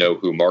likely to know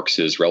who Marx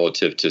is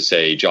relative to,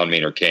 say, John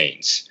Maynard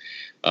Keynes.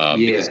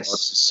 Because Marx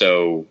is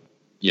so.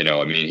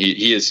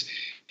 He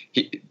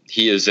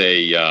is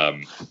a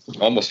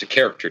almost a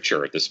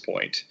caricature at this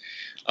point.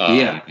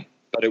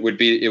 But I would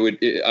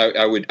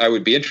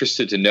be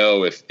interested to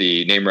know if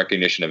the name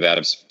recognition of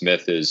Adam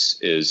Smith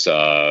is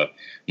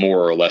more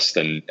or less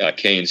than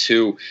Keynes,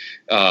 who,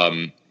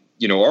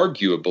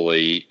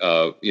 arguably,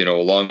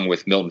 along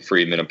with Milton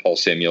Friedman and Paul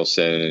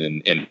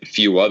Samuelson and a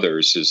few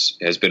others,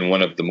 has been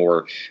one of the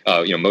more,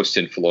 most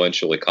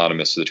influential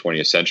economists of the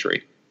 20th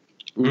century.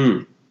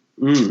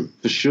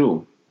 For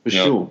sure.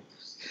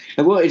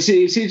 Well, it's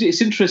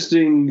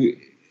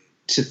interesting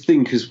to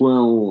think as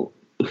well.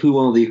 Who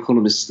are the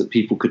economists that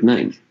people could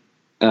name?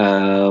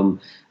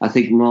 I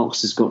think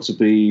Marx has got to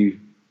be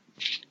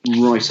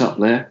right up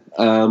there.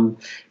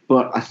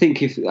 But I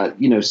think if,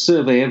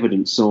 survey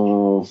evidence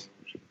of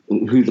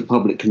who the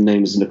public can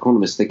name as an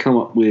economist, they come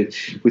up with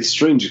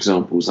strange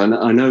examples. I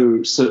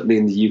know certainly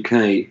in the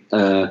UK,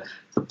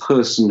 the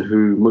person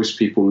who most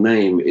people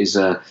name is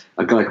a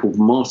guy called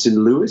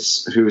Martin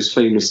Lewis, who is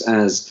famous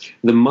as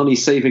the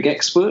money-saving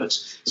expert.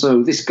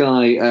 So this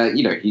guy,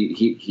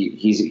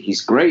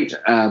 he's great,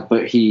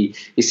 but he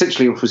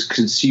essentially offers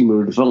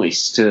consumer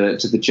advice to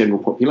the general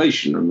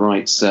population and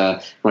writes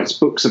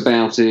books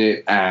about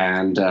it.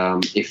 And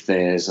if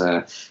there's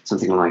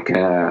something like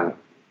a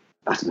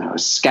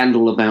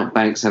scandal about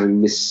banks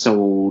having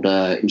missold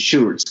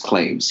insurance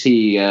claims,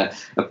 he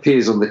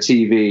appears on the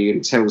TV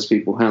and tells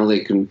people how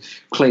they can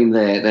claim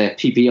their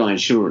PPI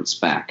insurance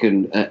back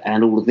and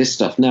all of this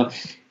stuff. Now,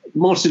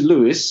 Martin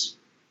Lewis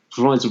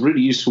provides a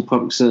really useful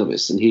public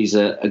service, and he's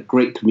a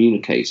great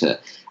communicator.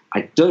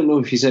 I don't know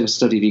if he's ever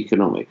studied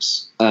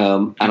economics,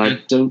 and I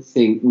don't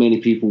think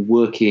many people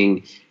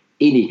working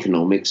in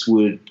economics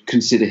would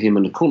consider him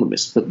an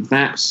economist, but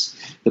that's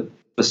the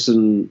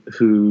person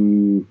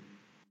who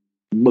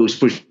most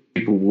British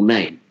people will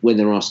name when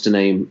they're asked to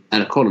name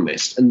an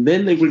economist, and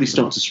then they really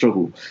start to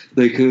struggle.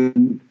 They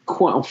can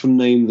quite often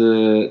name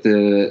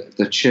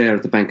the chair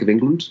of the Bank of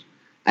England,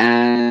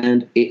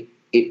 and it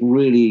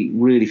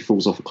really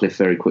falls off a cliff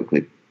very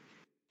quickly.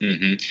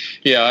 Mm-hmm.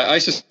 Yeah, I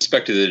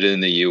suspected that in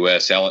the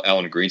U.S.,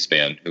 Alan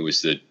Greenspan, who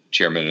was the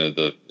chairman of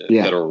the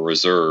Federal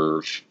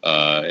Reserve,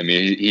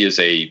 he's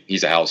a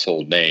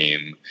household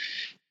name.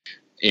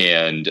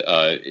 And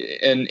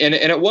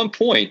at one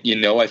point,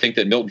 I think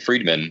that Milton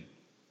Friedman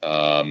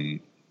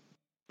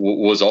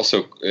was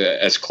also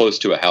as close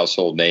to a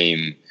household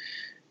name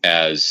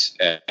as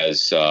a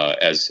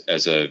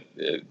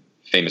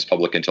famous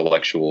public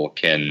intellectual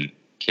can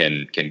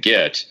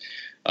get.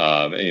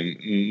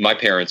 My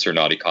parents are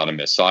not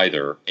economists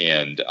either,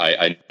 and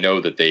I know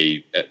that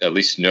they at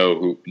least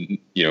knew who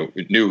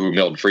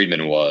Milton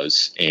Friedman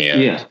was,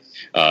 and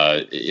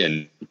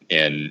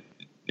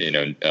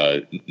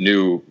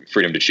knew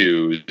freedom to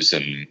choose,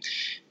 and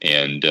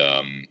in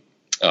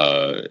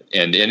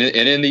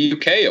the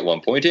UK at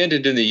one point, and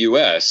in the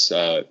US,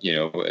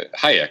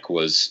 Hayek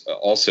was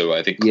also,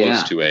 I think,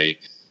 close to a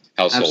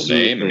household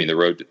name. I mean, the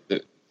Road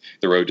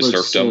to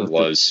Serfdom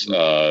was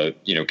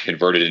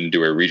converted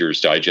into a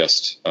Reader's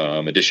Digest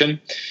edition,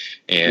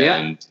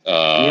 and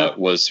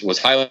was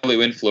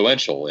highly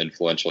influential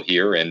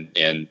here and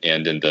in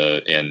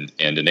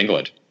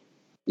England.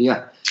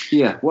 Yeah.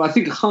 Well, I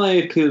think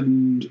Hayek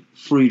and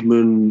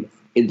Friedman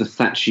in the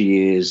Thatcher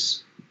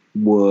years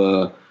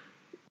were,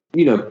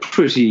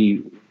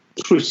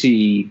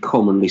 pretty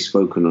commonly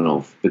spoken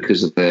of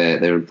because of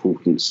their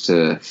importance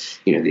to,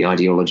 the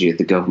ideology of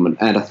the government,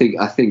 and I think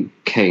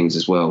Keynes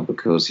as well,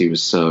 because he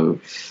was so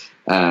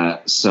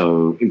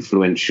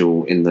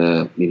influential in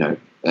the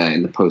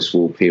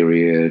post-war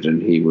period,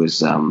 and he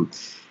was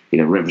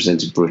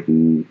represented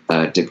Britain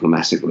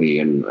diplomatically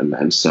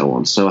and so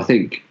on. So I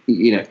think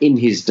in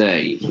his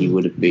day he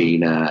would have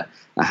been a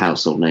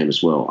household name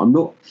as well. I'm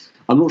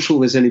not sure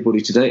there's anybody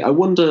today. I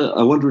wonder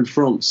in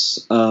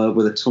France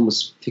whether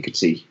Thomas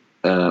Piketty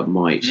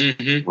might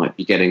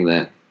be getting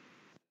there.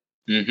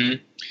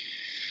 Mm-hmm.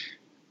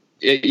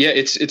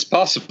 It's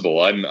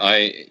possible. I'm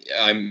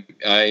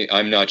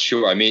not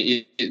sure. I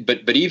mean,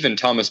 but even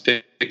Thomas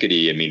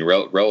Piketty. I mean,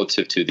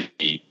 relative to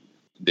the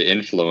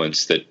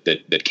influence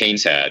that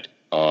Keynes had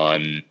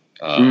on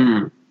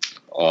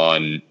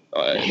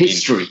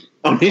history.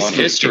 On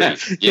history.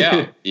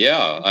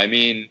 Yeah. I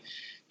mean,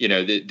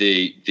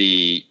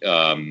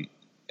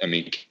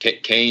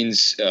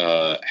 Keynes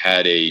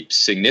had a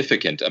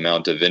significant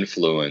amount of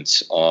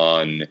influence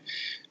on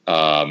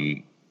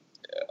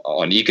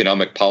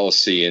economic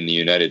policy in the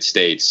United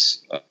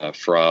States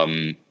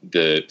from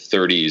the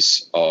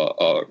 30s,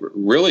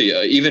 really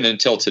even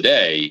until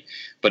today,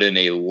 but in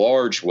a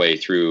large way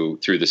through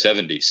the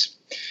 70s.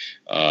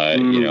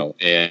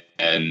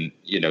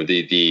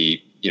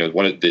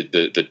 One of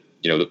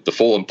the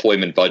full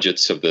employment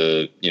budgets of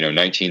the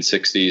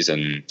 1960s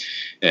and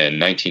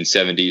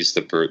 1970s,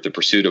 the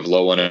pursuit of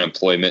low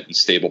unemployment and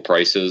stable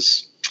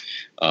prices.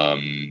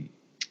 And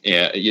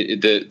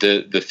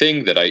the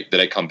thing that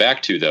I come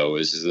back to, though,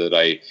 is that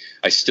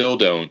I still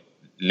don't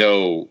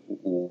know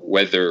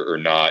whether or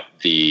not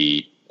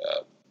the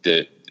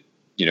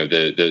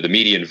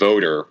median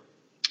voter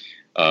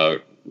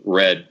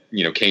read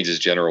Keynes's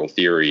general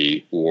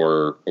theory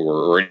or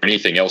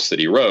anything else that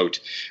he wrote.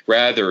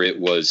 Rather, it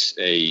was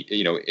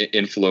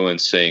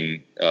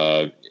influencing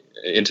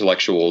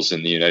intellectuals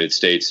in the United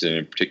States, and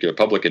in particular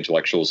public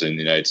intellectuals in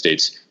the United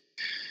States,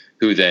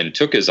 who then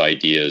took his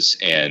ideas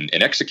and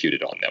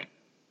executed on them.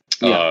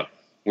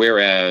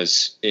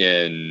 Whereas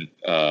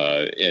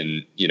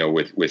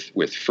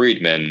with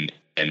Friedman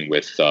and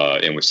with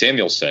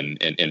Samuelson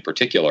in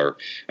particular,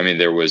 I mean,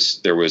 there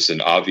was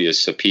an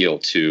obvious appeal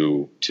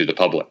to the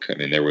public. I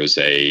mean, there was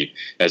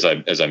as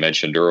I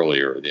mentioned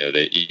earlier,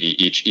 they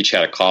each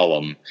had a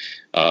column.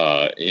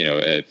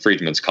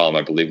 Friedman's column,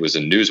 I believe, was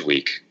in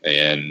Newsweek,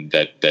 and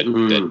that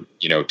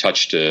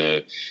touched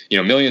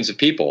millions of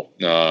people,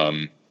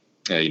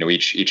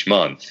 each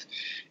month.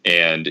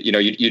 And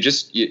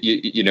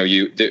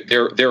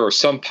there are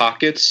some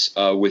pockets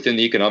within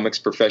the economics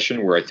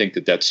profession where I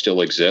think that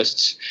still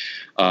exists.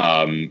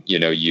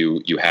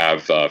 You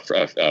have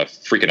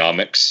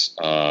Freakonomics,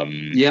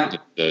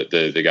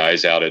 the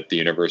guys out at the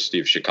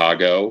University of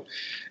Chicago,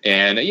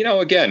 and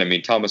again, I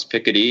mean, Thomas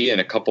Piketty and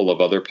a couple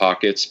of other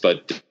pockets,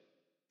 but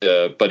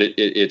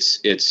it's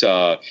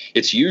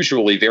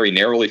usually very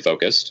narrowly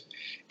focused,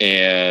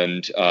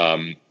 and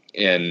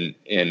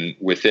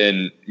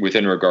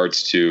within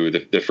regards to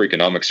the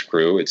Freakonomics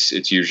crew,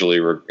 it's usually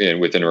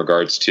within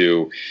regards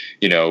to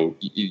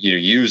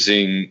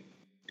using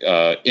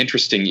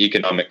interesting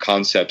economic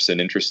concepts and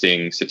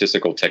interesting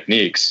statistical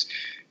techniques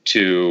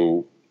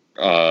to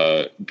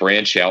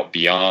branch out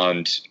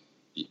beyond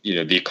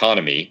the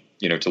economy,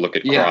 to look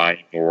at crime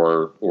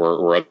or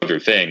other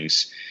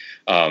things.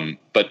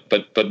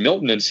 But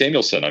Milton and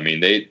Samuelson, I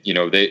mean, they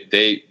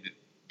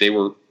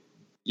were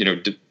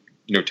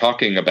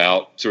talking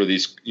about sort of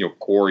these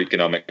core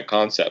economic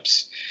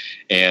concepts,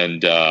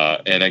 and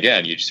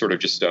again, you sort of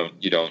just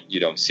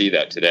don't see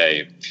that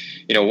today.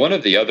 One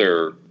of the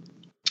other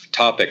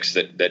topics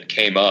that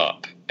came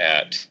up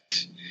at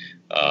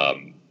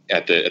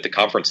the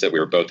conference that we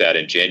were both at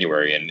in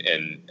January,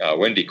 and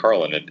Wendy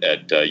Carlin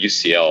at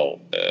UCL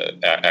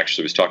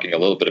actually was talking a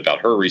little bit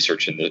about her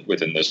research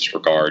within this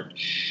regard,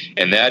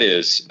 and that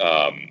is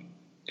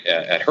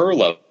at her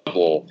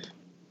level,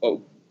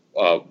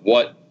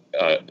 what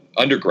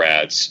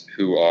undergrads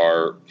who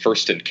are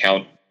first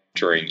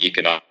encountering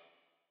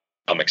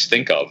economics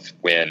think of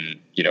when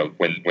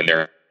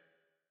they're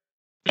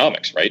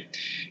economics, right?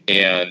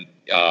 And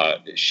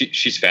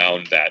she's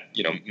found that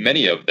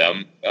many of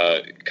them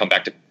come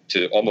back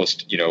to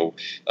almost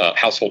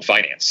household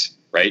finance,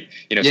 right?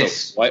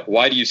 Yes. So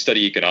why do you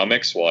study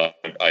economics? Well,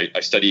 I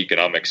study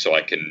economics so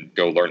I can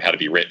go learn how to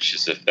be rich,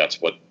 as if that's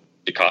what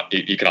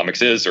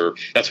economics is, or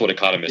that's what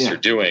economists are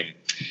doing.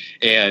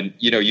 And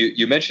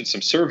you mentioned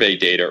some survey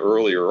data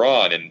earlier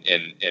on, and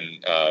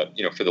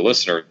for the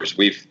listeners,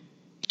 we've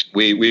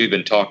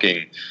been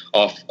talking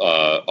off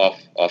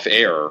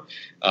air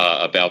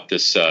about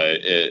this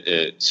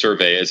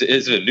survey. Is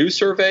it a new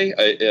survey?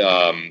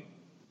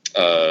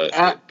 I'll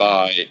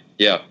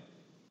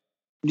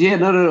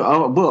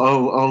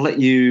let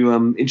you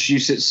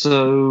introduce it.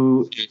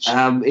 So it's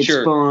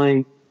sure.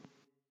 by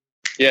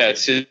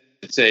it's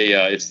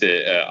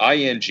the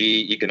ING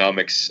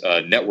Economics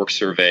Network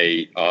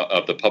Survey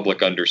of the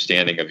Public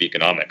Understanding of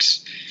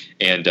Economics,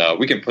 and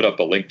we can put up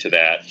a link to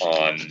that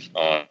on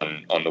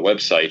the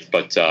website.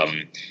 But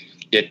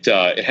it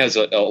has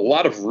a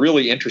lot of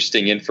really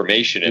interesting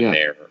information in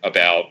there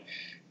about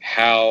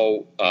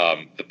how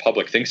the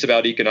public thinks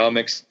about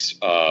economics,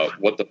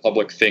 what the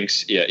public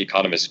thinks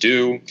economists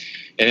do,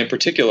 and in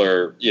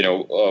particular,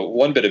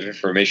 one bit of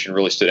information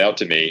really stood out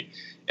to me,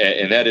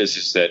 and that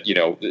is that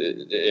in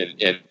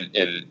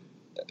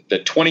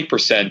that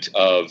 20%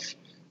 of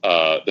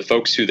the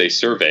folks who they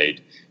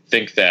surveyed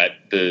think that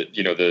the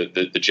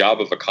job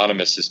of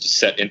economists is to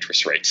set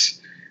interest rates,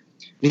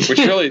 which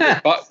really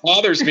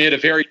bothers me at a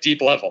very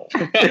deep level.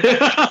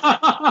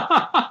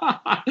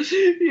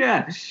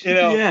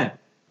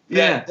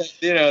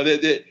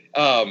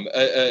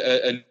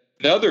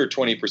 Another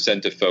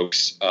 20% of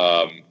folks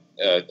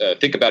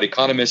think about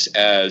economists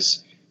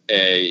as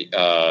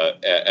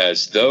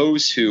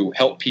those who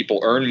help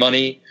people earn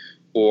money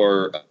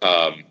or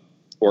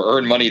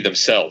earn money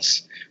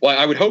themselves. Well,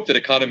 I would hope that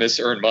economists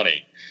earn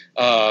money.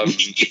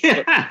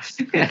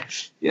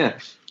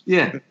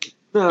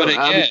 No, but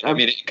again, I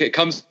mean, it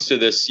comes to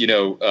this,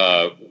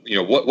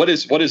 what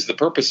is the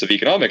purpose of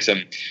economics?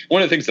 And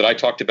one of the things that I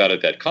talked about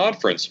at that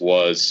conference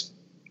was,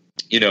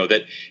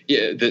 that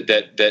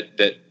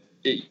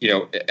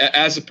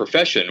as a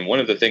profession, one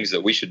of the things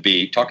that we should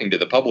be talking to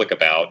the public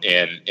about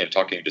and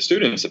talking to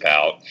students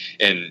about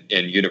in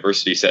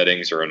university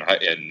settings or in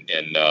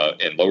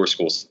lower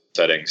school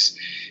settings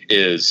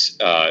is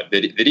that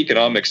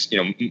economics,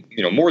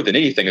 more than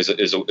anything,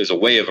 is a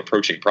way of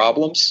approaching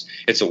problems.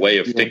 It's a way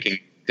of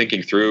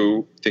thinking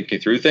through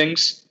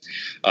things.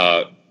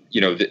 There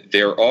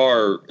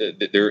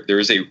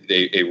is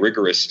a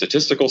rigorous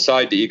statistical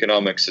side to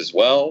economics as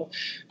well,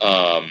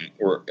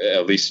 or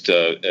at least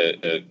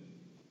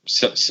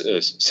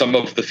some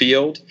of the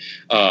field.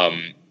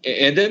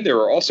 And then there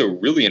are also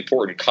really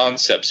important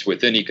concepts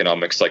within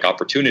economics, like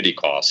opportunity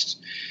costs,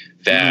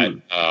 that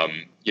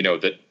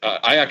that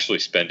I actually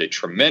spend a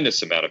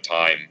tremendous amount of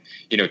time,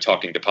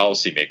 talking to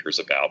policymakers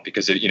about,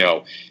 because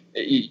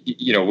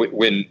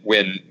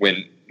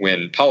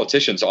when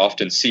politicians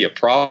often see a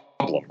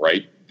problem,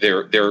 right,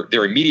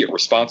 their immediate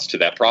response to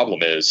that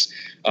problem is,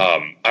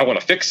 I want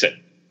to fix it,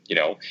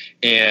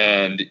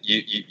 and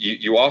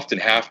you often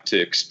have to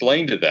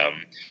explain to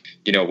them,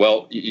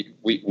 well,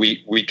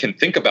 we can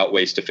think about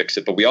ways to fix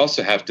it, but we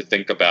also have to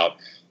think about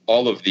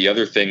all of the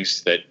other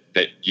things that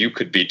you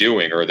could be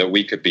doing or that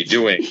we could be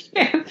doing.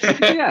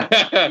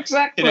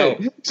 Exactly.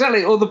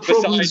 Exactly. Or the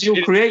problems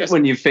you'll create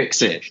when you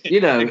fix it.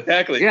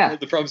 Exactly. Yeah.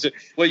 The problems.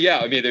 Well, yeah.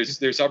 I mean,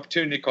 there's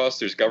opportunity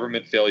costs. There's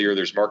government failure.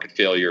 There's market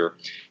failure.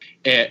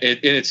 And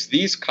it's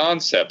these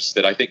concepts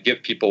that I think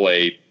give people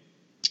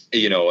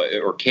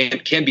or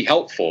can be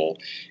helpful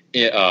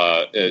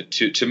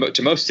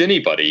to most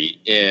anybody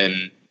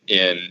in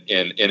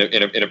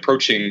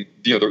approaching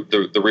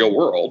the real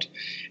world.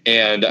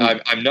 And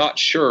I'm not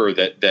sure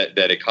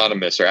that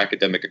economists or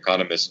academic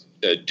economists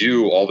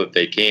do all that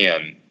they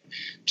can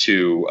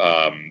to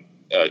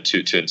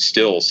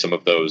instill some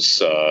of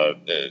those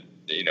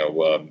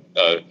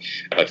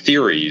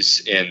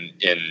theories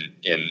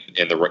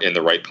in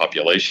the right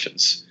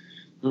populations.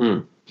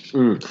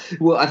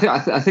 Well,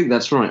 I think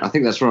that's right.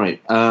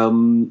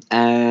 And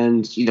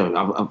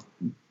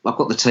I've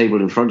got the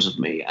table in front of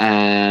me,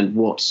 and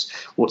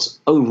what's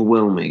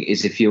overwhelming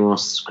is if you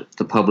ask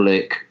the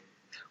public,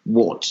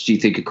 what do you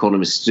think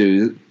economists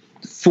do?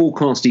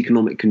 Forecast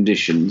economic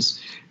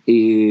conditions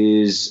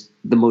is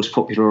the most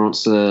popular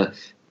answer.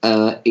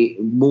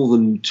 More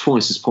than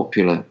twice as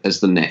popular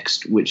as the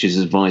next, which is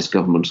advise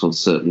government on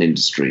certain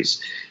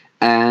industries.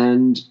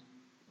 And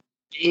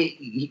so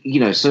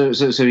you've got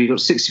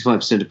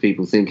 65% of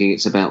people thinking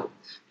it's about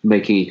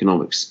making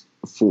economics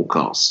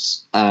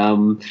forecasts.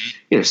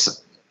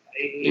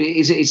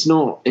 It's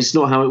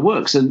not how it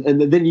works.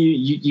 And then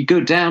you go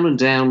down and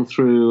down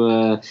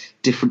through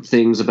different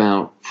things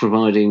about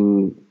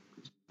providing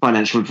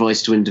financial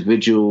advice to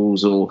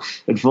individuals or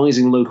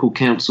advising local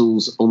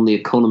councils on the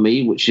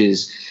economy, which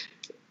is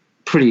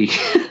pretty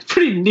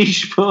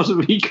niche part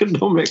of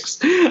economics.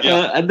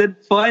 Yeah. And then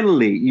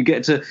finally, you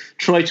get to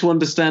try to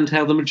understand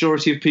how the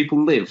majority of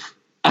people live.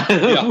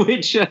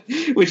 Which a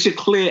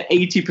clear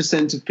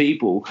 80% of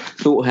people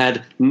thought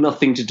had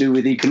nothing to do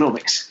with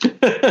economics.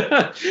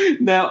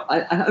 Now,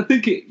 I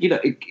think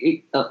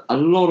a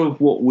lot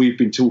of what we've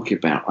been talking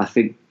about, I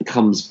think,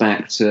 comes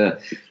back to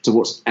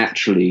what's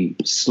actually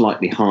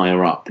slightly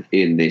higher up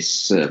in this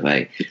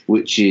survey,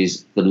 which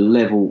is the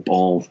level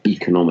of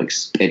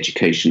economics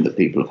education that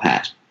people have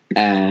had.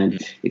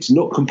 And it's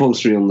not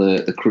compulsory on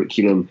the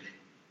curriculum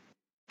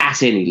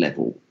at any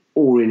level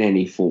or in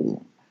any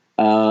form.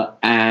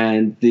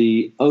 And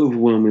the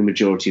overwhelming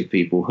majority of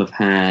people have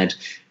had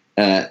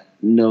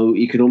no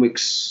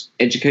economics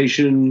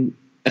education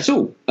at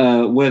all,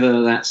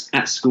 whether that's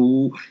at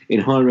school, in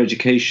higher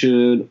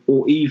education,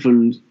 or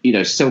even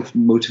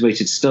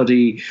self-motivated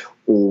study,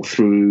 or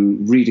through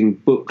reading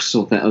books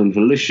of their own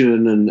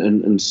volition,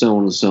 and so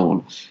on and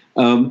so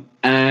on.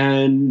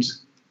 And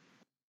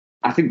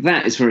I think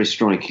that is very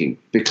striking,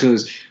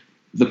 because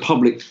the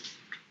public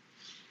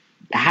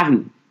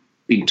haven't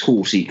been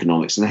taught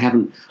economics and they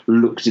haven't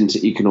looked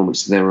into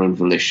economics of their own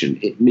volition.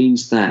 It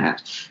means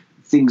that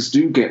things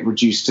do get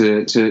reduced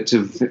to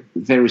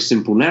very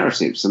simple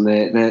narratives, and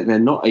they're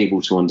not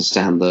able to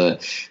understand the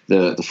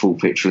full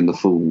picture and the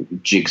full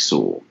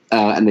jigsaw,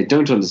 and they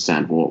don't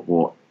understand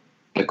what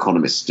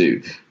economists do.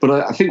 But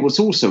I think what's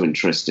also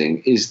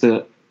interesting is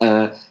that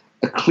a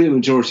clear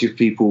majority of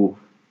people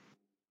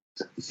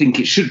think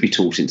it should be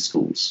taught in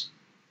schools.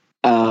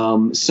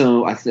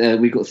 So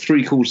we've got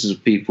 3/4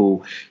 of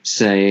people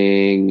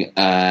saying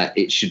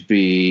it should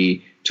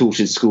be taught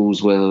in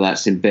schools, whether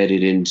that's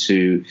embedded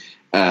into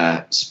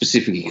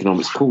specific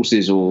economics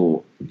courses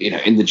or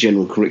in the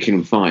general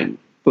curriculum. Fine,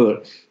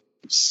 but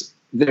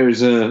there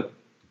is a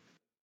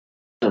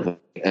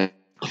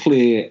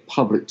clear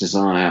public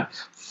desire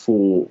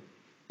for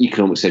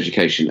economics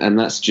education, and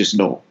that's just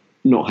not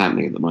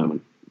happening at the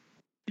moment.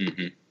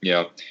 Mm-hmm.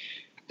 Yeah.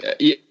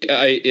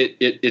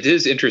 It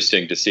is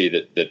interesting to see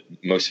that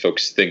most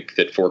folks think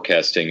that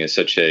forecasting is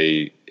such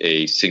a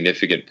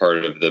significant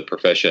part of the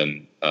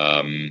profession,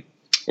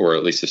 or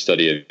at least the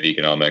study of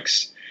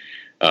economics.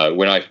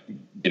 When I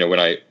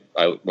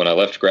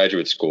left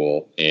graduate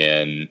school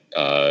and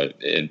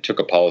took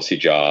a policy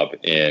job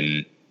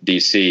in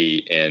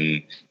DC,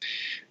 and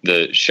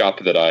the shop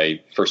that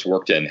I first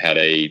worked in had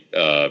a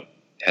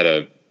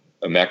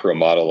macro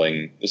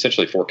modeling,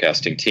 essentially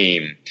forecasting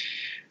team.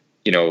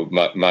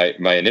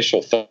 My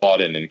initial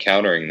thought in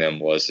encountering them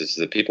is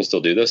that people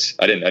still do this.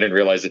 I didn't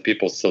realize that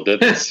people still did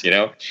this.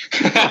 Not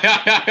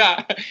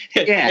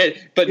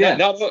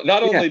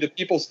only do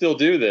people still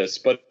do this,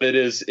 but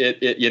the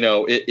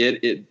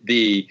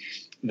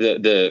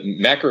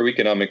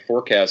macroeconomic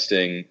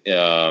forecasting,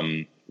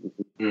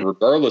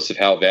 regardless of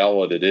how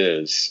valid it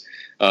is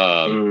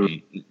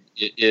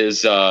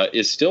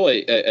still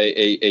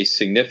a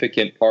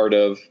significant part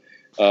of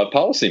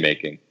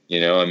policymaking.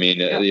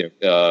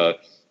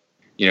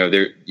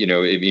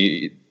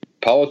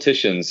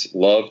 Politicians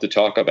love to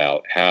talk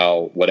about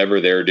how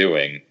whatever they're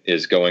doing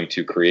is going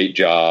to create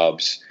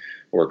jobs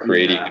or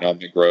create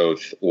economic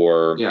growth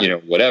or,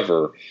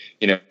 whatever,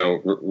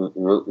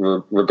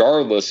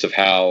 regardless of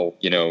how,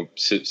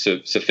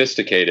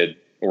 sophisticated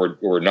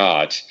or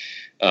not,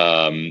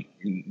 the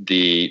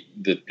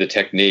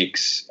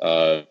techniques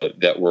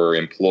that were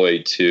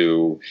employed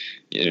to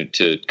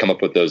come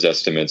up with those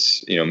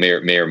estimates, may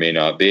or may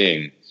not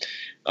be.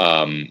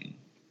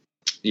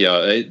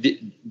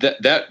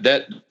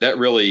 That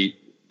really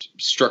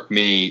struck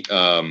me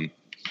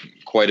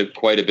quite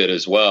a bit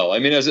as well. I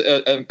mean, as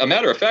a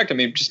matter of fact,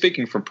 just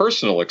speaking from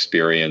personal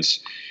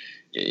experience,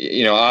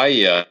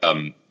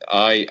 I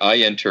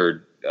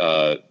entered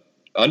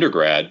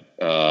undergrad,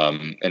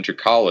 entered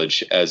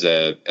college as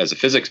a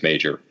physics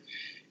major,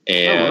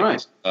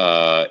 and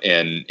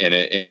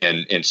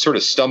and sort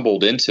of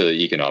stumbled into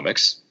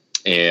economics,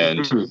 and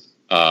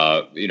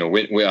I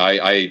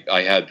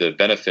had the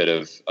benefit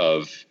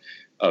of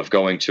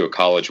going to a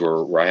college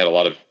where I had a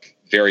lot of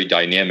very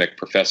dynamic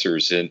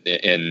professors in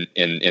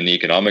the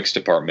economics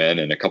department,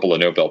 and a couple of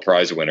Nobel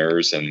Prize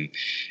winners, and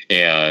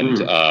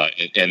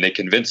they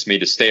convinced me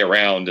to stay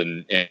around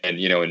and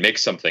make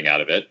something out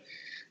of it.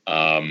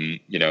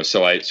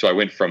 So I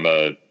went from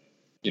a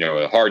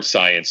hard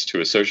science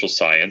to a social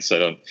science.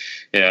 But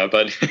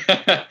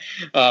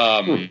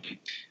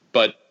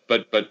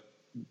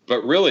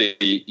really,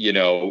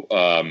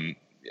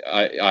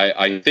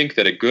 I think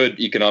that a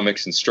good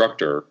economics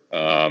instructor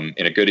and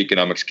a good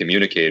economics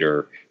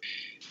communicator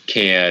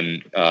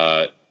can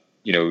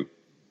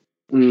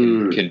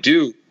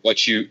do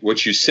what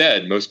you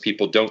said most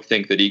people don't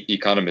think that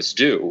economists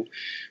do,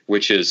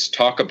 which is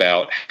talk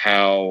about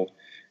how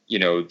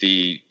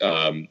the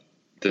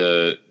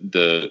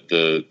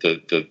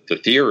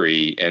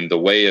theory and the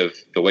way of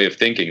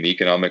thinking, the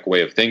economic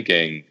way of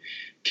thinking,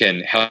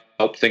 can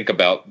help think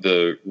about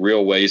the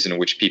real ways in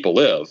which people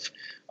live.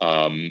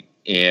 And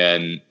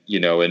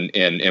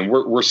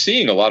we're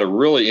seeing a lot of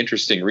really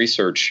interesting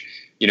research,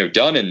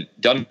 done in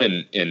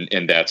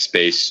that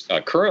space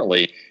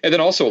currently, and then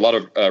also a lot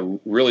of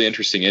really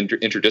interesting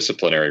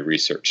interdisciplinary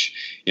research.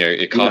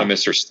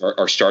 Economists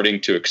are starting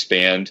to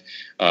expand,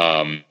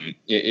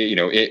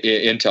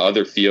 into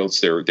other fields.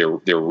 They're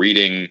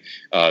reading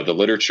the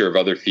literature of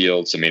other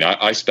fields. I mean,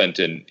 I spent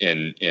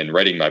in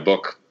writing my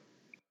book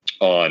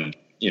on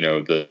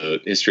the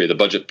history of the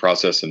budget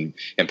process and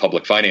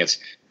public finance.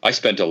 I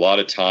spent a lot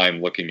of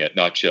time looking at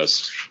not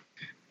just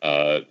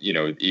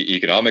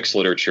economics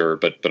literature,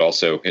 but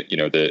also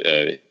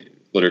the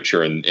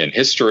literature in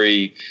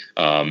history.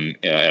 And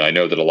I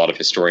know that a lot of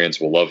historians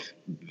will love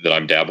that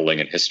I'm dabbling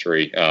in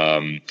history.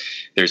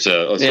 There's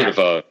a sort of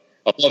a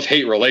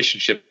love-hate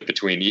relationship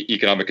between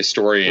economic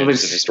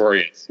historians and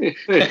historians.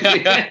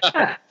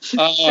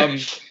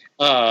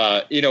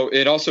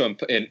 And also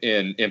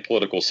in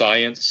political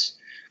science.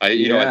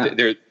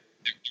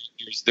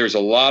 There's a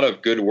lot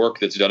of good work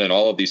that's done in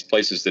all of these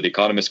places that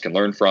economists can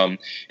learn from,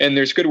 and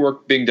there's good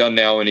work being done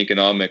now in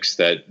economics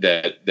that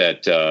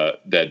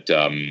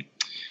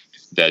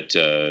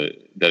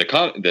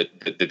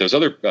those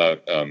other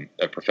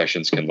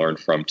professions can learn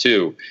from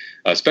too,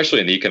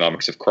 especially in the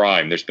economics of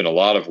crime. There's been a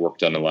lot of work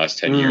done in the last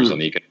 10 years on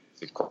the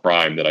economics of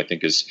crime that I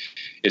think is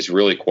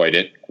really quite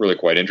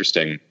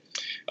interesting.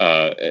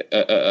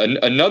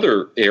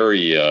 Another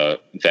area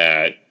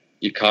that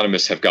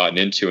economists have gotten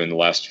into in the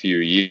last few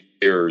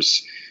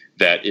years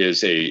that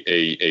is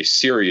a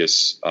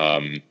serious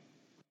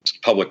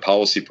public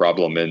policy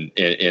problem in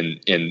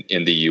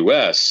the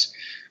U.S.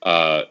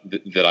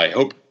 That I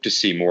hope to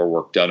see more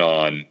work done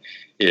on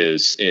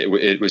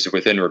it was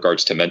within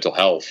regards to mental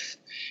health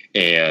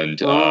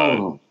and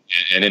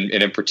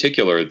in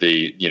particular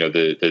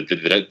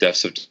the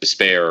deaths of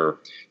despair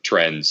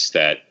trends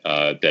that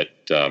Case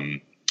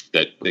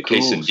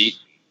and Deaton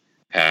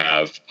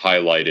have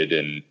highlighted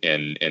in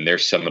their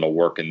seminal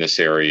work in this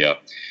area.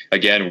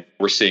 Again,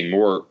 we're seeing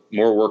more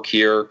work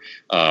here,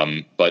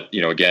 but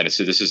again, this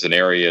is an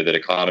area that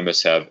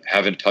economists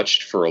haven't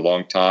touched for a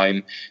long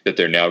time, that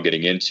they're now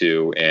getting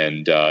into,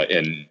 and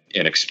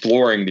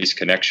exploring these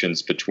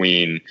connections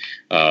between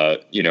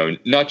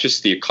not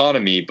just the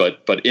economy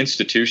but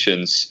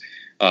institutions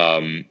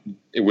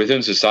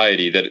within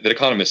society that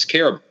economists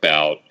care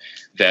about,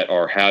 that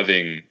are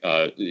having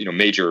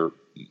major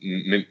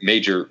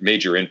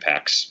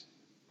impacts.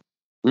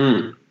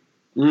 And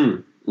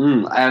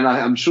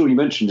I'm sure you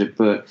mentioned it,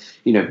 but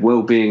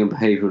well-being and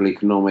behavioural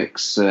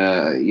economics,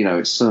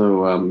 it's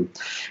so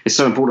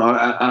important.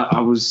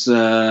 I was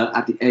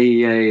at the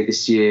AEA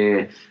this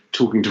year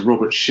talking to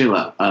Robert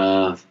Schiller.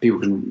 People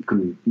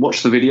can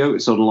watch the video;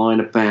 it's online,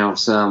 about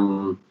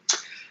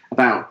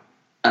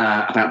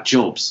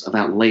jobs,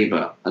 about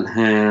labour, and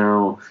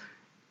how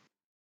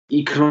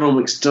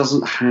economics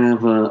doesn't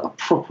have a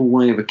proper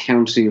way of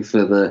accounting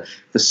for the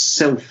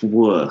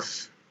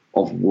self-worth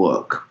of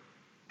work.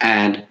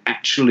 And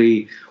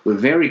actually, we're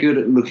very good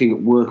at looking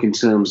at work in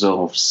terms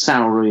of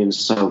salary and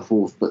so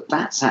forth, but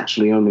that's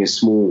actually only a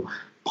small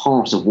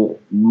part of what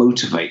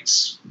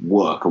motivates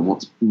work and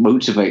what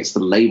motivates the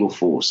labour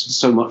force.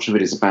 So much of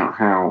it is about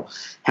how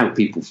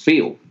people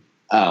feel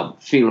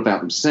about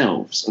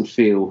themselves, and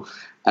feel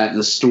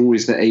the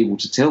stories they're able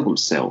to tell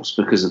themselves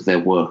because of their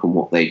work and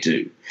what they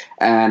do,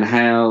 and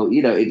how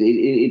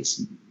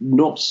it's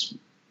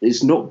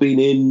not been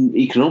in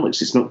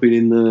economics, it's not been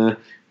in the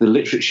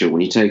literature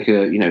when you take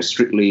a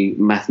strictly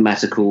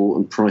mathematical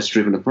and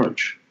price-driven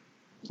approach.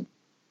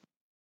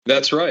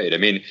 That's right. I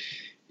mean,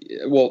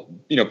 well,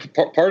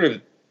 part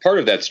of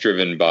that's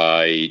driven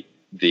by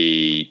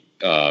the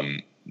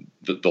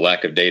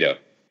lack of data,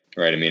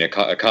 right? I mean,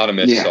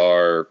 economists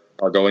are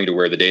going to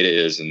where the data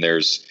is, and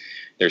there's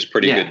There's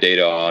pretty good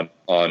data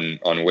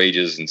on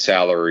wages and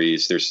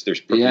salaries. There's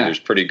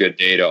pretty good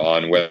data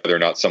on whether or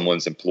not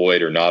someone's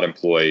employed or not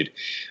employed.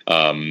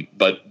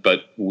 But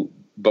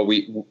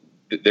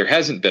there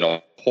hasn't been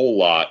a whole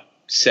lot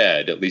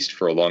said, at least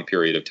for a long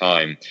period of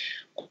time,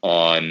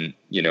 on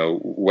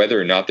whether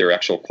or not there are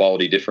actual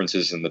quality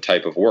differences in the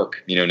type of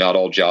work. Not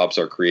all jobs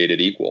are created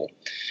equal.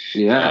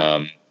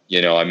 Yeah.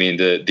 I mean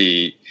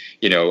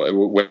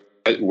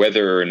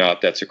whether or not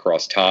that's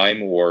across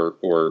time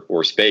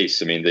or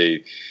space. I mean,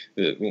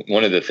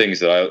 one of the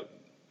things that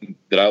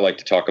I like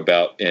to talk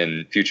about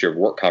in future of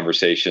work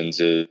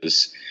conversations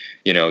is,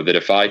 that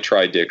if I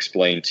tried to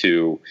explain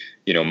to,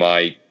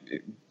 my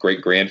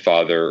great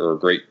grandfather or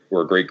great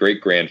great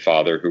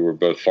grandfather, who were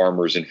both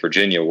farmers in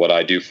Virginia, what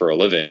I do for a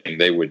living,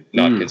 they would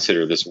not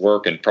consider this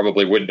work and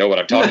probably wouldn't know what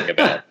I'm talking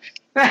about.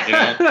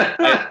 I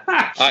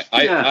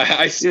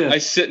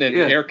sit in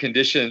an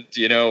air-conditioned,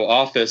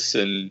 office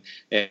and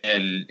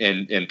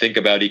think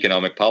about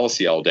economic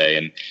policy all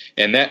day,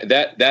 and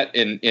that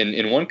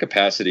in one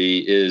capacity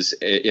is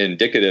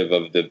indicative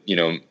of the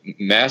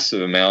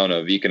massive amount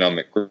of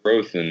economic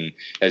growth, and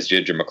as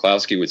Ginger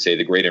McCloskey would say,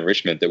 the great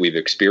enrichment that we've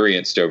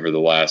experienced over the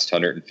last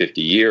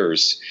 150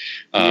 years.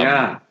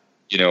 But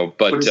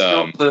it's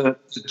not the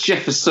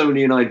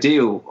Jeffersonian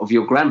ideal of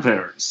your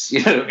grandparents,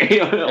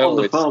 on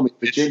the farm in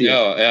Virginia.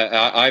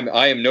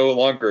 I am no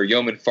longer a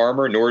yeoman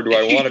farmer, nor do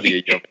I want to be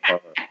a yeoman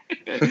farmer.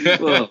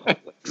 Well,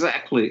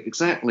 exactly.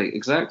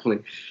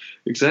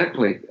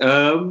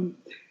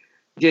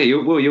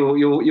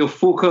 You're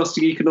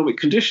forecasting economic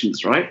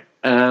conditions, right?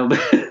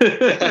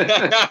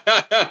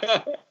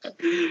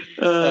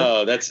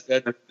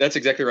 That's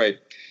exactly right.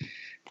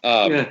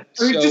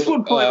 Just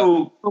one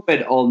final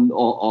comment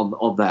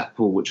on that,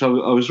 Paul, which I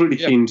was really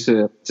keen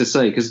to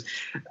say, because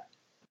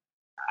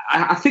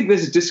I think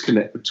there's a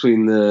disconnect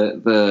between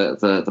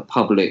the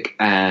public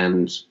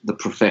and the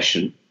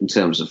profession in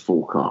terms of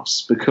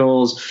forecasts,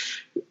 because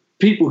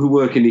people who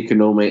work in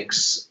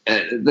economics,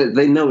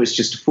 they know it's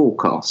just a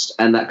forecast,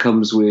 and that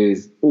comes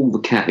with all the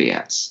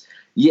caveats.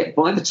 Yet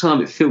by the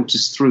time it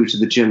filters through to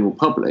the general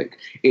public,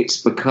 it's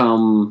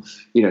become,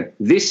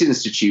 this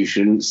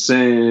institution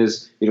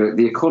says,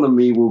 the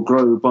economy will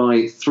grow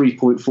by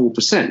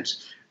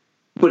 3.4%,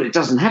 but it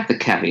doesn't have the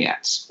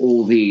caveats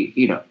or the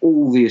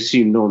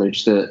assumed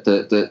knowledge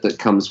that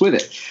comes with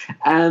it.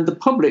 And the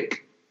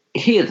public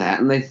hear that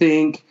and they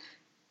think,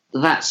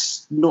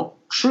 that's not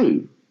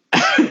true.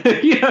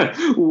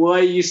 Why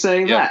are you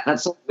saying that?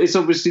 It's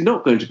obviously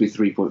not going to be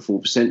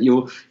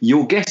 3.4%.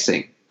 You're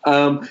guessing.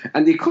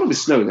 And the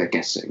economists know they're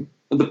guessing,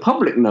 and the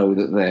public know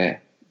that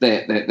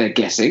they're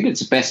guessing.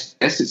 It's a best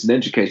guess. It's an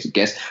educated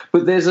guess.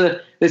 But there's a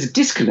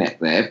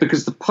disconnect there,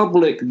 because the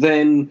public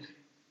then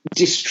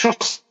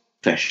distrusts the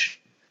profession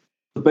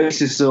on the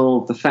basis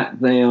of the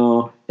fact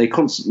they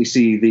constantly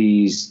see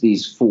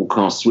these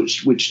forecasts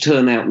which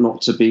turn out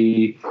not to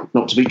be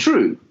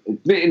true.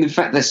 In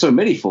fact, there's so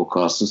many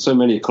forecasts and so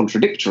many are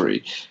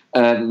contradictory.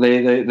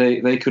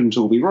 They couldn't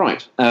all be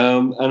right.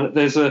 And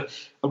there's a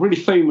really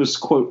famous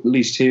quote, at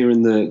least here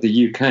in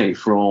the UK,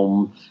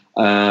 from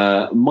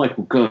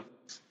Michael Gove,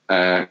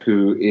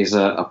 who is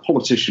a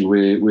politician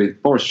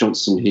with Boris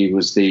Johnson. He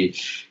was the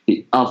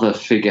other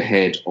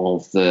figurehead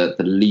of the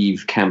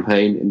Leave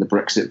campaign in the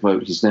Brexit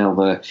vote. He's now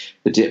the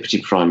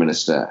Deputy Prime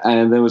Minister.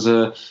 And there was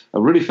a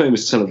really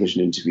famous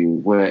television interview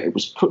where it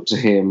was put to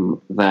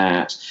him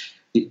that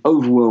the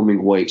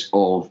overwhelming weight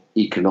of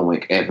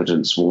economic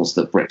evidence was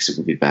that Brexit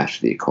would be bad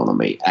for the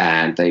economy,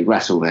 and they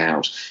rattled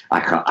out,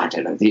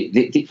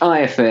 the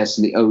IFS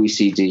and the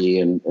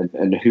OECD and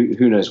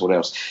who knows what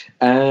else.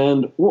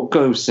 And what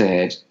Gove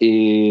said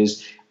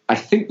is, I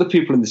think the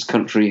people in this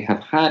country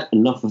have had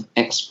enough of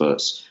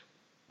experts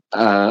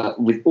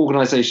with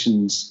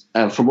organisations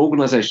from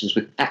organisations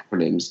with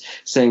acronyms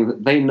saying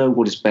that they know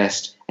what is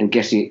best and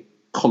getting it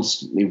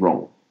constantly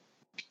wrong.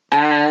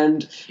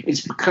 And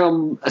it's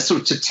become a sort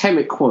of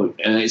totemic quote.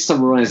 It's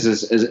summarised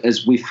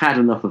as we've had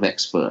enough of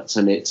experts,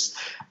 and it's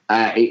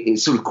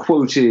sort of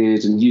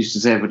quoted and used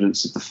as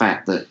evidence of the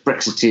fact that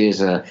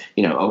Brexiteers are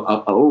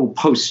all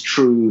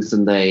post-truth,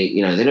 and they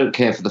don't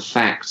care for the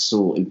facts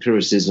or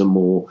empiricism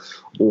or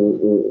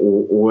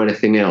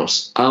anything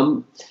else.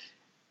 And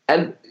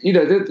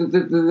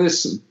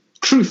there's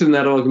truth in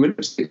that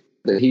argument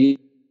that he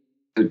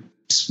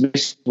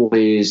dismissed what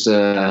is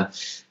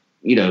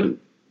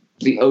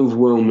the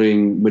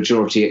overwhelming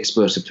majority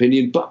expert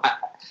opinion, but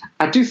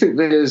I do think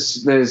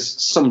there's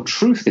some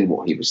truth in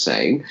what he was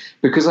saying,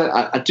 because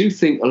I do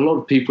think a lot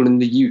of people in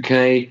the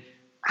UK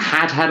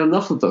had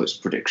enough of those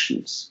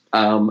predictions,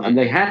 and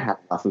they had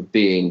enough of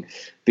being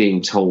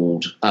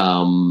told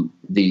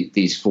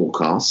these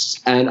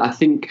forecasts, and I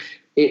think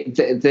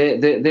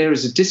there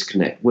is a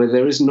disconnect where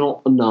there is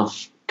not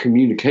enough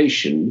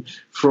communication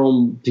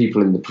from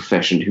people in the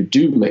profession who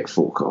do make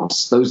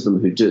forecasts, those of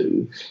them who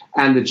do,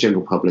 and the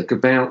general public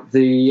about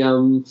the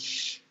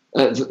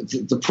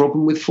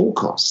problem with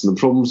forecasts and the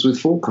problems with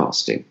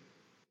forecasting.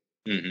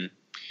 Mm-hmm.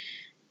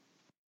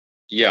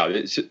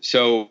 Yeah.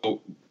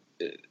 So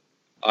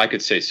I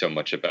could say so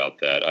much about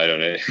that. I don't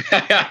know.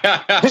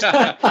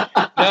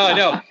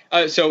 No.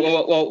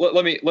 Well,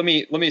 let me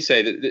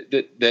say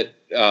that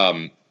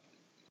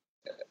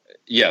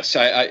yes,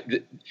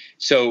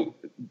 so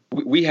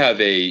we have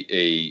an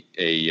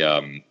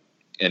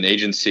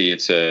agency.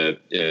 It's a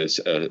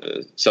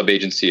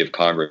sub-agency of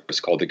Congress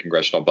called the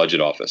Congressional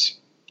Budget Office,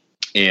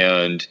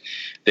 and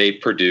they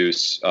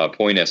produce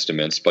point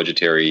estimates,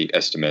 budgetary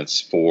estimates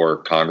for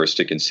Congress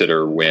to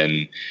consider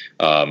when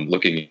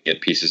looking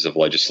at pieces of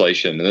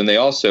legislation. And then they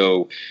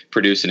also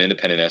produce an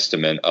independent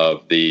estimate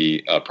of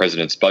the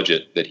president's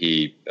budget that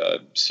he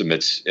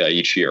submits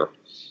each year.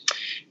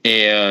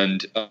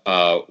 And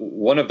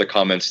one of the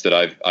comments that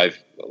I've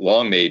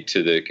long made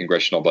to the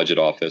Congressional Budget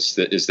Office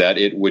is that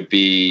it would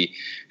be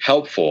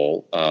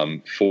helpful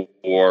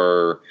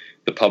for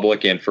the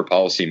public and for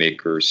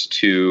policymakers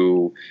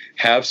to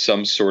have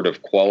some sort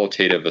of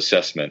qualitative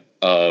assessment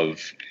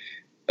of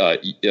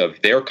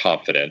their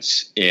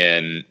confidence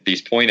in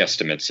these point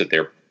estimates that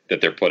they're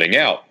putting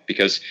out,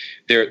 because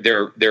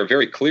they're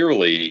very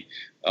clearly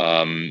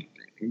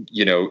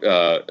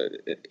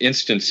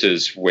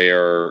instances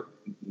where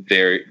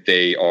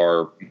they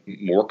are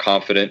more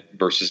confident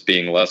versus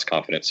being less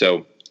confident.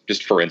 So,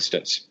 just for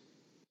instance,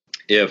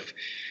 if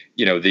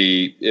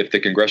the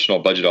Congressional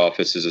Budget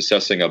Office is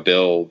assessing a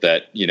bill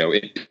that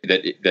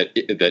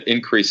that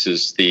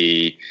increases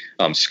the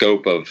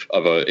scope of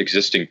an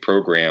existing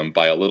program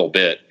by a little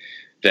bit,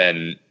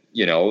 then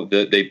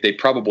they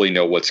probably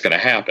know what's going to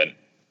happen.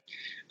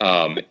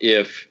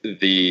 If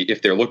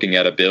they're looking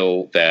at a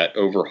bill that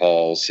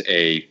overhauls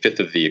a fifth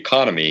of the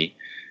economy,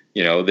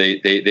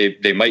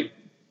 they might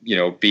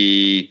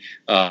be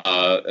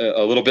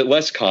a little bit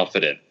less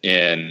confident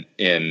in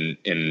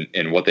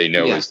what they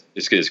know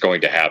is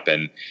going to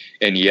happen,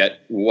 and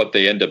yet what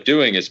they end up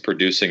doing is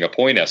producing a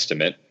point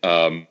estimate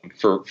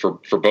for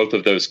both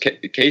of those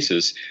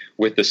cases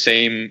with the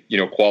same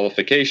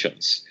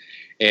qualifications,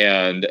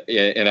 and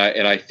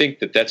I think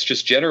that's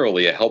just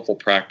generally a helpful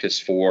practice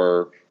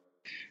for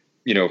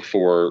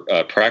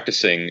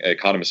practicing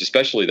economists,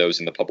 especially those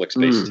in the public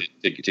space,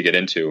 to get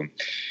into.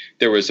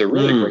 There was a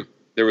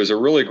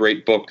really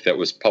great book that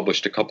was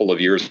published a couple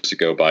of years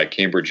ago by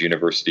Cambridge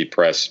University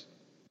Press.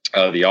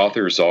 The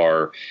authors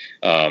are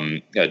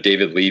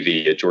David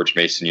Levy at George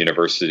Mason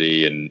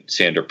University and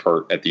Sandra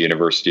Pert at the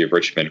University of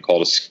Richmond,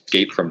 called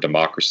 "Escape from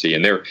Democracy,"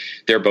 and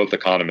they're both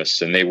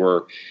economists. And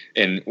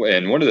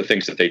and one of the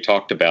things that they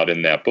talked about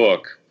in that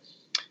book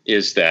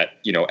is that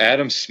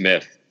Adam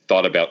Smith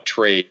thought about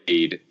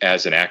trade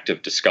as an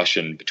active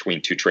discussion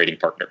between two trading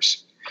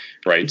partners,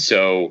 right?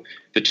 So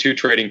the two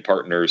trading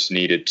partners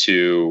needed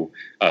to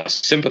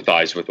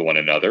sympathize with one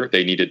another.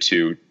 They needed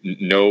to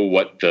know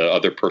what the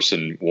other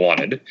person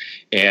wanted,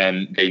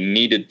 and they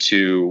needed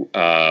to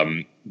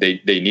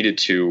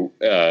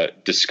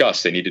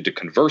discuss. They needed to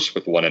converse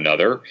with one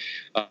another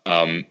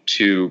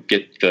to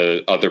get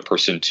the other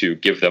person to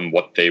give them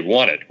what they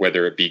wanted,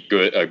 whether it be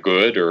a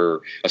good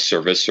or a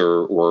service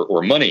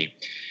or money.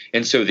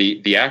 And so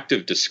the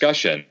active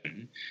discussion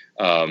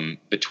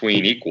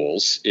between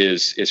equals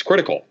is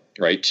critical,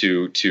 right?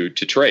 To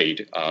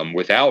trade.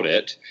 Without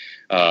it,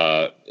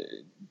 the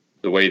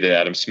way that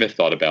Adam Smith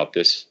thought about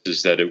this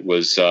is that it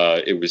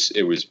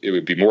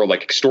would be more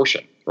like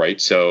extortion,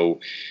 right? So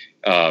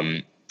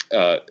John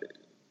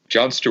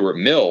Stuart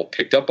Mill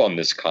picked up on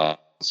this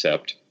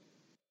concept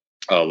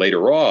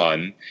later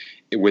on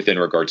within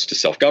regards to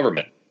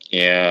self-government,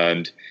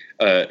 and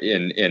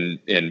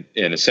in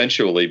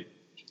essentially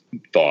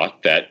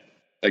thought that,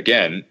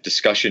 again,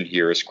 discussion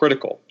here is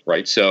critical,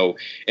 right? So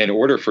in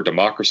order for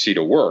democracy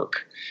to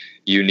work,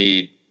 you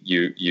need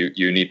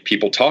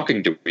people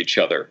talking to each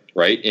other,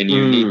 right? And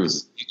you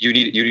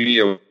need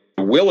a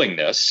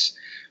willingness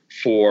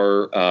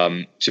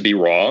to be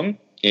wrong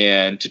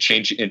and to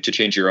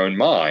change your own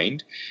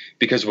mind,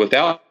 because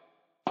without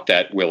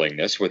that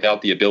willingness,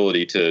 without the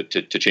ability to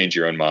change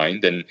your own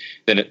mind, then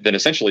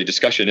essentially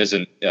discussion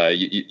isn't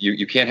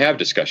you can't have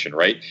discussion,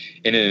 right?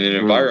 And in an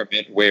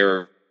environment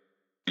where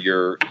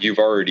you've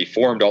already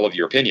formed all of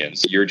your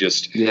opinions, you're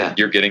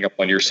getting up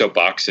on your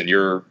soapbox and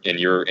you're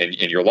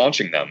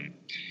launching them.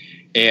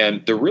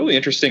 And the really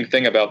interesting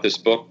thing about this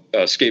book,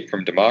 Escape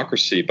from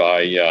Democracy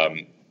by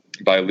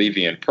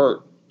Levy and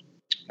Pert,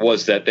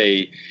 was that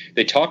they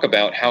talk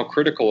about how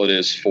critical it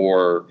is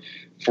for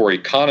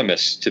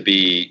economists to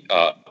be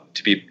a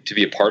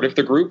part of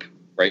the group,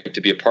 right?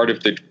 To be a part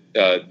of the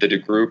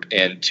group,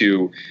 and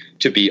to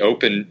be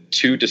open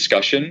to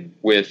discussion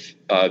with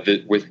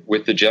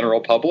the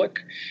general public.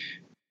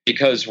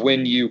 Because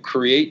when you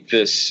create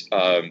this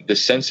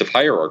sense of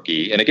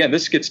hierarchy, and again,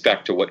 this gets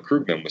back to what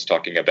Krugman was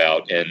talking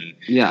about in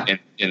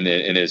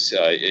his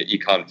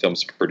Econ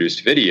Films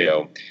produced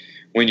video.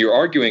 When you're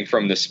arguing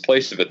from this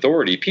place of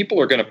authority,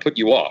 people are going to put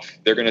you off.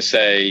 They're going to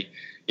say,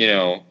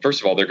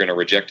 first of all, they're going to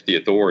reject the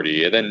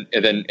authority, and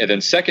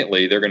then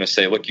secondly, they're going to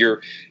say, look,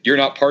 you're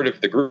not part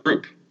of the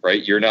group,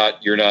 right? You're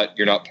not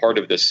part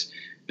of this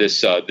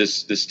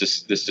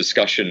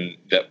discussion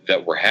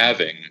that we're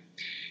having.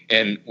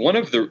 And one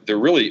of the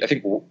really, I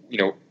think,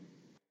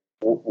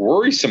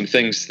 worrisome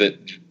things that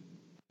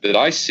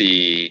I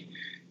see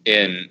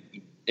in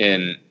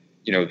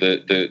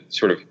the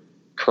sort of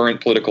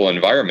current political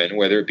environment,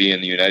 whether it be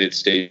in the United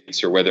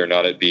States or whether or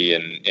not it be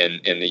in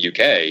the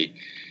UK,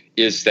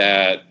 is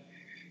that,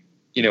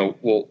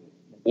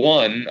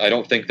 one, I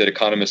don't think that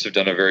economists have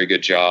done a very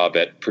good job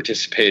at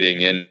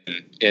participating in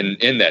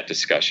that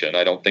discussion.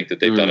 I don't think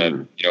that they've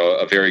done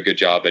a very good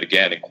job at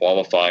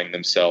qualifying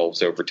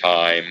themselves over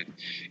time,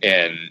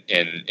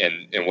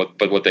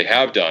 but what they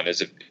have done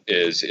is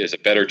a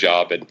better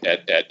job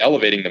at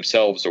elevating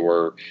themselves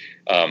or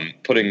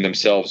putting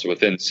themselves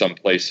within some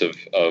place of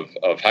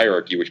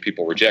hierarchy which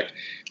people reject.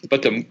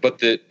 But the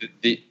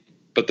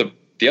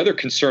other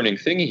concerning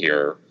thing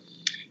here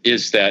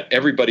is that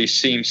everybody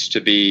seems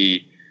to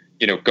be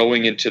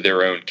going into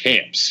their own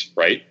camps,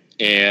 right?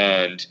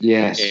 And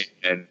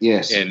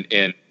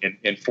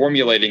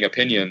formulating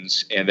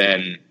opinions and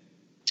then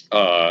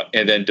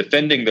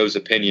defending those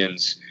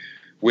opinions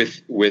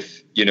with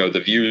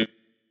the views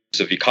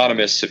of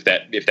economists, if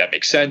that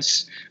makes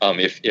sense,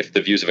 if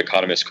the views of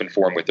economists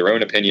conform with their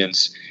own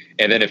opinions,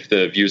 and then if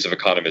the views of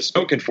economists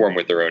don't conform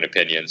with their own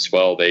opinions,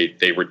 well, they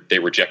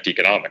reject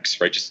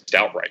economics, right? Just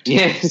outright.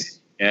 Yes.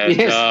 And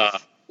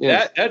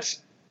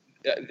that's.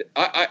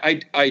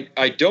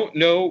 I don't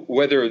know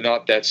whether or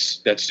not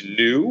that's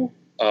new,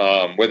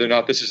 whether or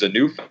not this is a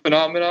new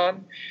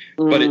phenomenon,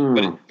 but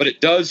it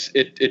does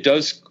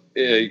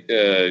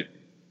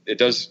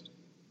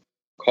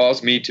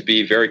cause me to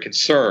be very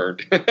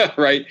concerned,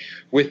 right,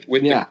 with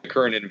the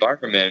current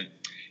environment.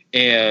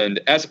 And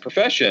as a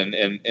profession,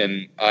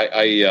 and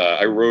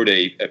I wrote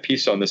a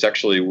piece on this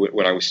actually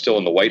when I was still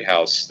in the White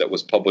House that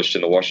was published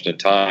in the Washington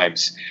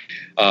Times.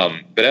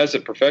 But as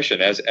a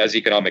profession, as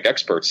economic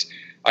experts,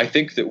 I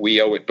think that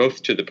we owe it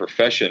both to the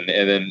profession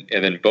and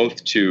then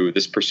both to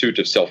this pursuit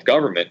of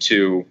self-government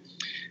to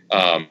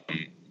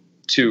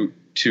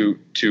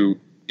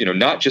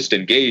not just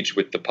engage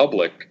with the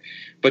public,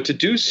 but to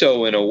do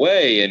so in a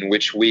way in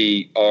which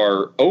we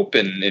are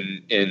open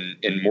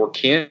and more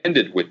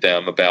candid with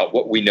them about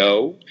what we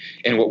know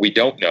and what we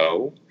don't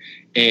know,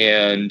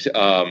 and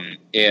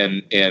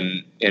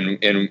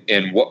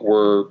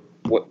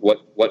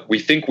what we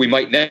think we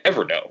might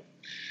never know.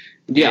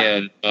 Yeah.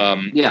 And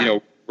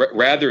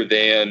rather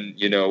than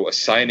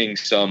assigning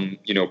some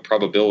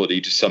probability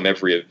to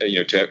every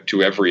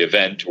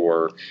event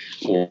or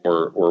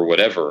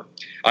whatever.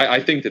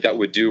 I think that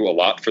would do a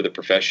lot for the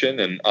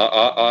profession, and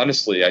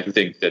honestly, I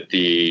think that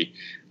the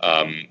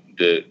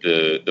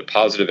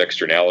positive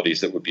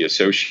externalities that would be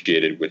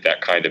associated with that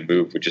kind of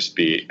move would just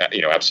be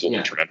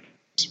absolutely tremendous.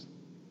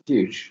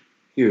 Huge.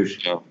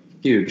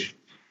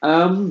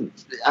 I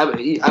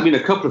mean, a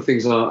couple of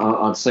things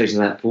I'd say to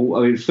that, Paul.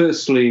 I mean,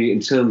 firstly, in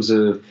terms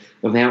of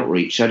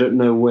outreach, I don't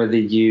know whether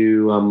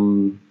you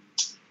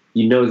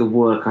know the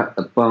work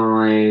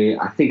by,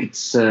 I think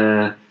it's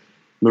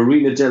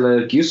Marina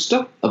Della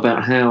Giusta,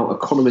 about how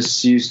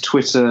economists use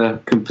Twitter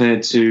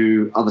compared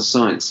to other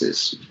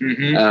sciences.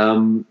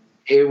 Mm-hmm.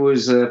 It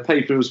was a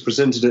paper that was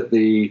presented at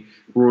the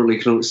Royal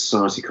Economic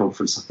Society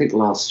conference, I think,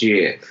 last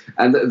year.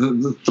 And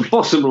the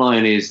bottom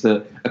line is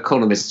that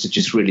economists are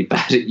just really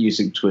bad at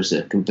using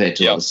Twitter compared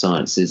to other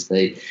sciences.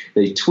 They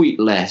tweet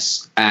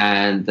less,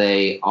 and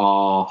they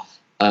are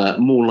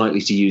more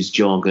likely to use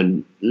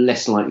jargon,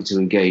 less likely to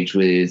engage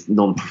with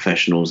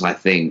non-professionals, I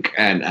think,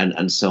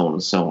 and so on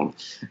and so on.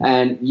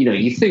 And,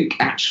 you think,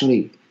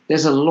 actually,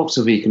 there's a lot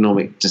of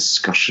economic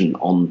discussion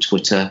on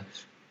Twitter,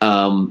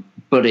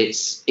 but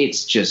it's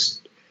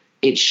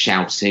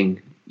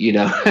shouting,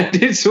 and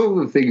it's all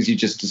the things you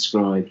just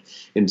described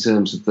in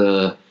terms of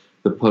the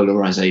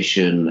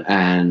polarization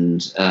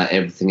and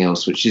everything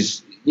else, which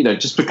is,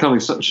 just becoming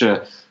such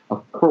a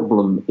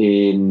problem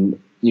in,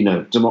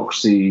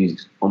 democracy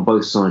on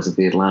both sides of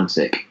the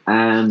Atlantic.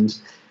 And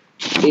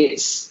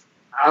it's,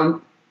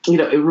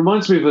 it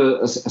reminds me of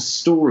a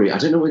story. I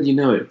don't know whether you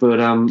know it, but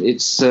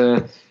it's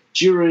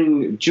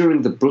during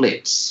the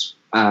Blitz.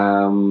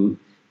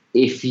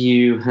 If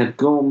you had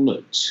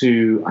gone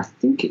to, I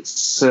think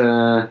it's,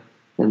 let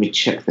me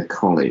check the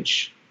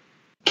college,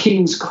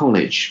 King's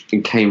College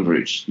in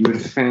Cambridge, you would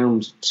have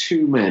found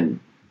two men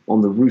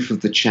on the roof of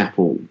the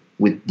chapel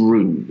with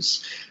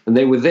brooms. And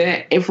they were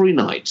there every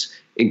night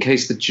in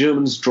case the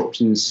Germans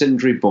dropped an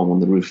incendiary bomb on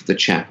the roof of the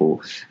chapel.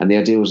 And the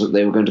idea was that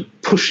they were going to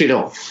push it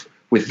off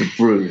with the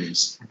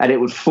brooms, and it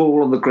would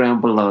fall on the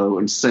ground below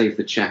and save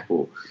the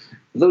chapel.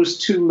 Those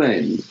two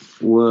men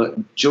were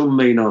John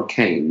Maynard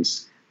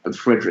Keynes and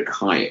Friedrich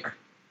Hayek.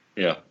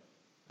 Yeah.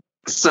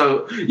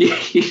 So,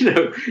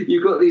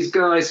 you've got these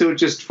guys who are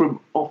just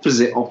from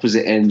opposite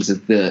ends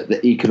of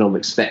the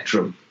economic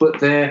spectrum, but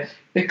they're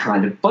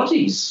kind of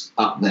buddies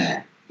up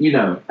there,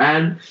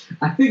 And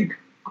I think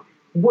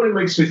what it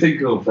makes me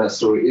think of that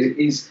story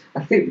is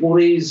I think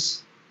what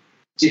is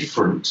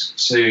different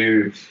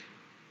to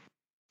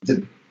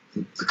the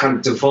kind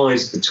of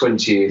device of the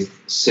 20th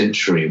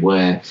century,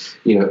 where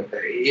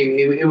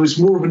it was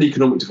more of an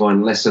economic divide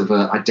and less of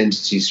an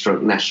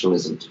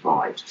identity/nationalism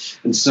divide.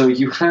 And so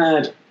you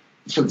had,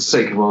 for the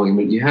sake of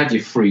argument, you had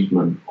your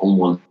freedmen on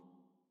one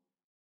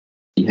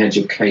you had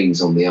your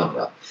Keynes on the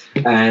other.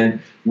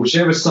 And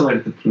whichever side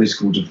of the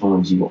political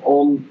divide you were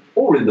on,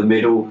 or in the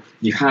middle,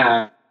 you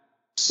had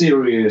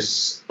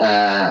serious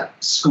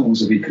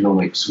schools of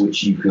economics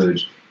which you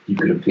could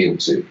appeal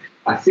to.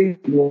 I think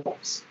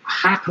what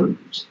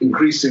happened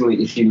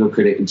increasingly, if you look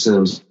at it in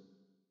terms of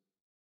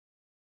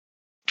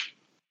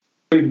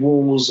trade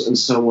wars and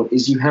so on,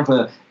 is you have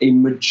a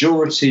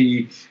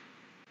majority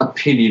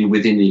opinion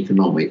within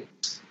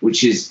economics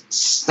which is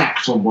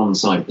stacked on one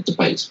side of the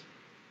debate.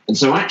 And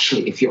so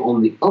actually, if you're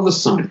on the other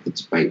side of the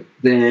debate,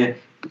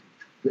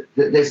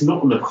 there's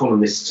not an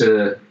economist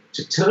to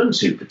turn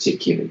to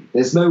particularly.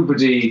 There's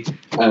nobody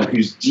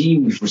who's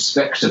deemed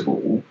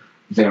respectable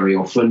very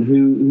often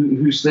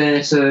who's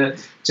there to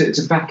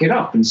back it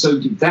up. And so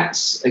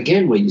that's,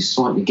 again, where you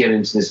slightly get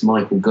into this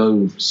Michael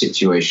Gove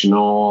situation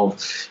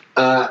of,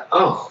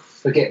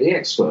 forget the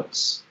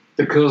experts.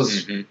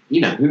 Because, who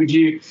do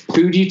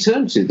you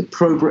turn to? The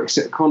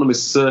pro-Brexit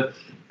economists are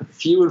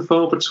few and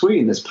far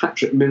between. There's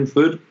Patrick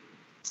Minford,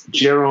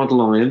 Gerard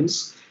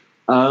Lyons,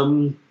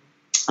 and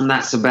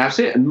that's about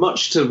it. And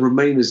much to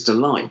Remainers'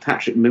 delight,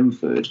 Patrick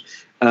Minford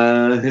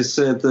has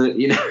said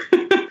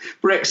that,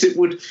 Brexit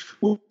would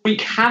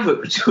wreak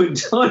havoc to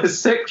entire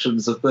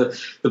sections of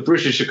the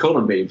British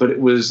economy, but it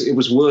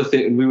was worth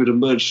it, and we would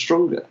emerge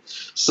stronger.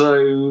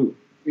 So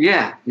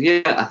I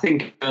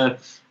think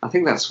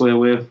that's where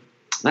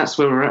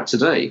we're at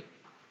today.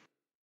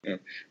 Yeah.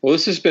 Well,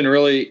 this has been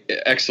really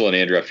excellent,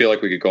 Andrew. I feel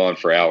like we could go on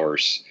for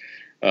hours.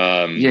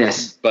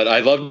 Yes, but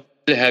I'd love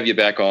to have you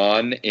back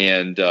on,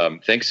 and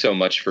thanks so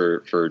much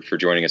for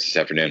joining us this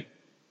afternoon.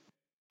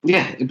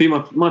 Yeah, it'd be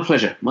my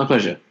pleasure. My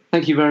pleasure.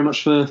 Thank you very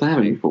much for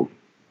having me, Paul.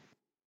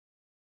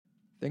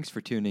 Thanks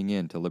for tuning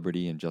in to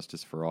Liberty and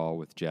Justice for All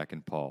with Jack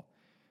and Paul.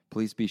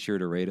 Please be sure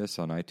to rate us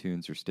on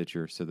iTunes or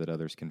Stitcher so that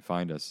others can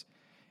find us,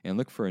 and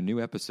look for a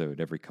new episode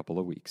every couple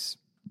of weeks.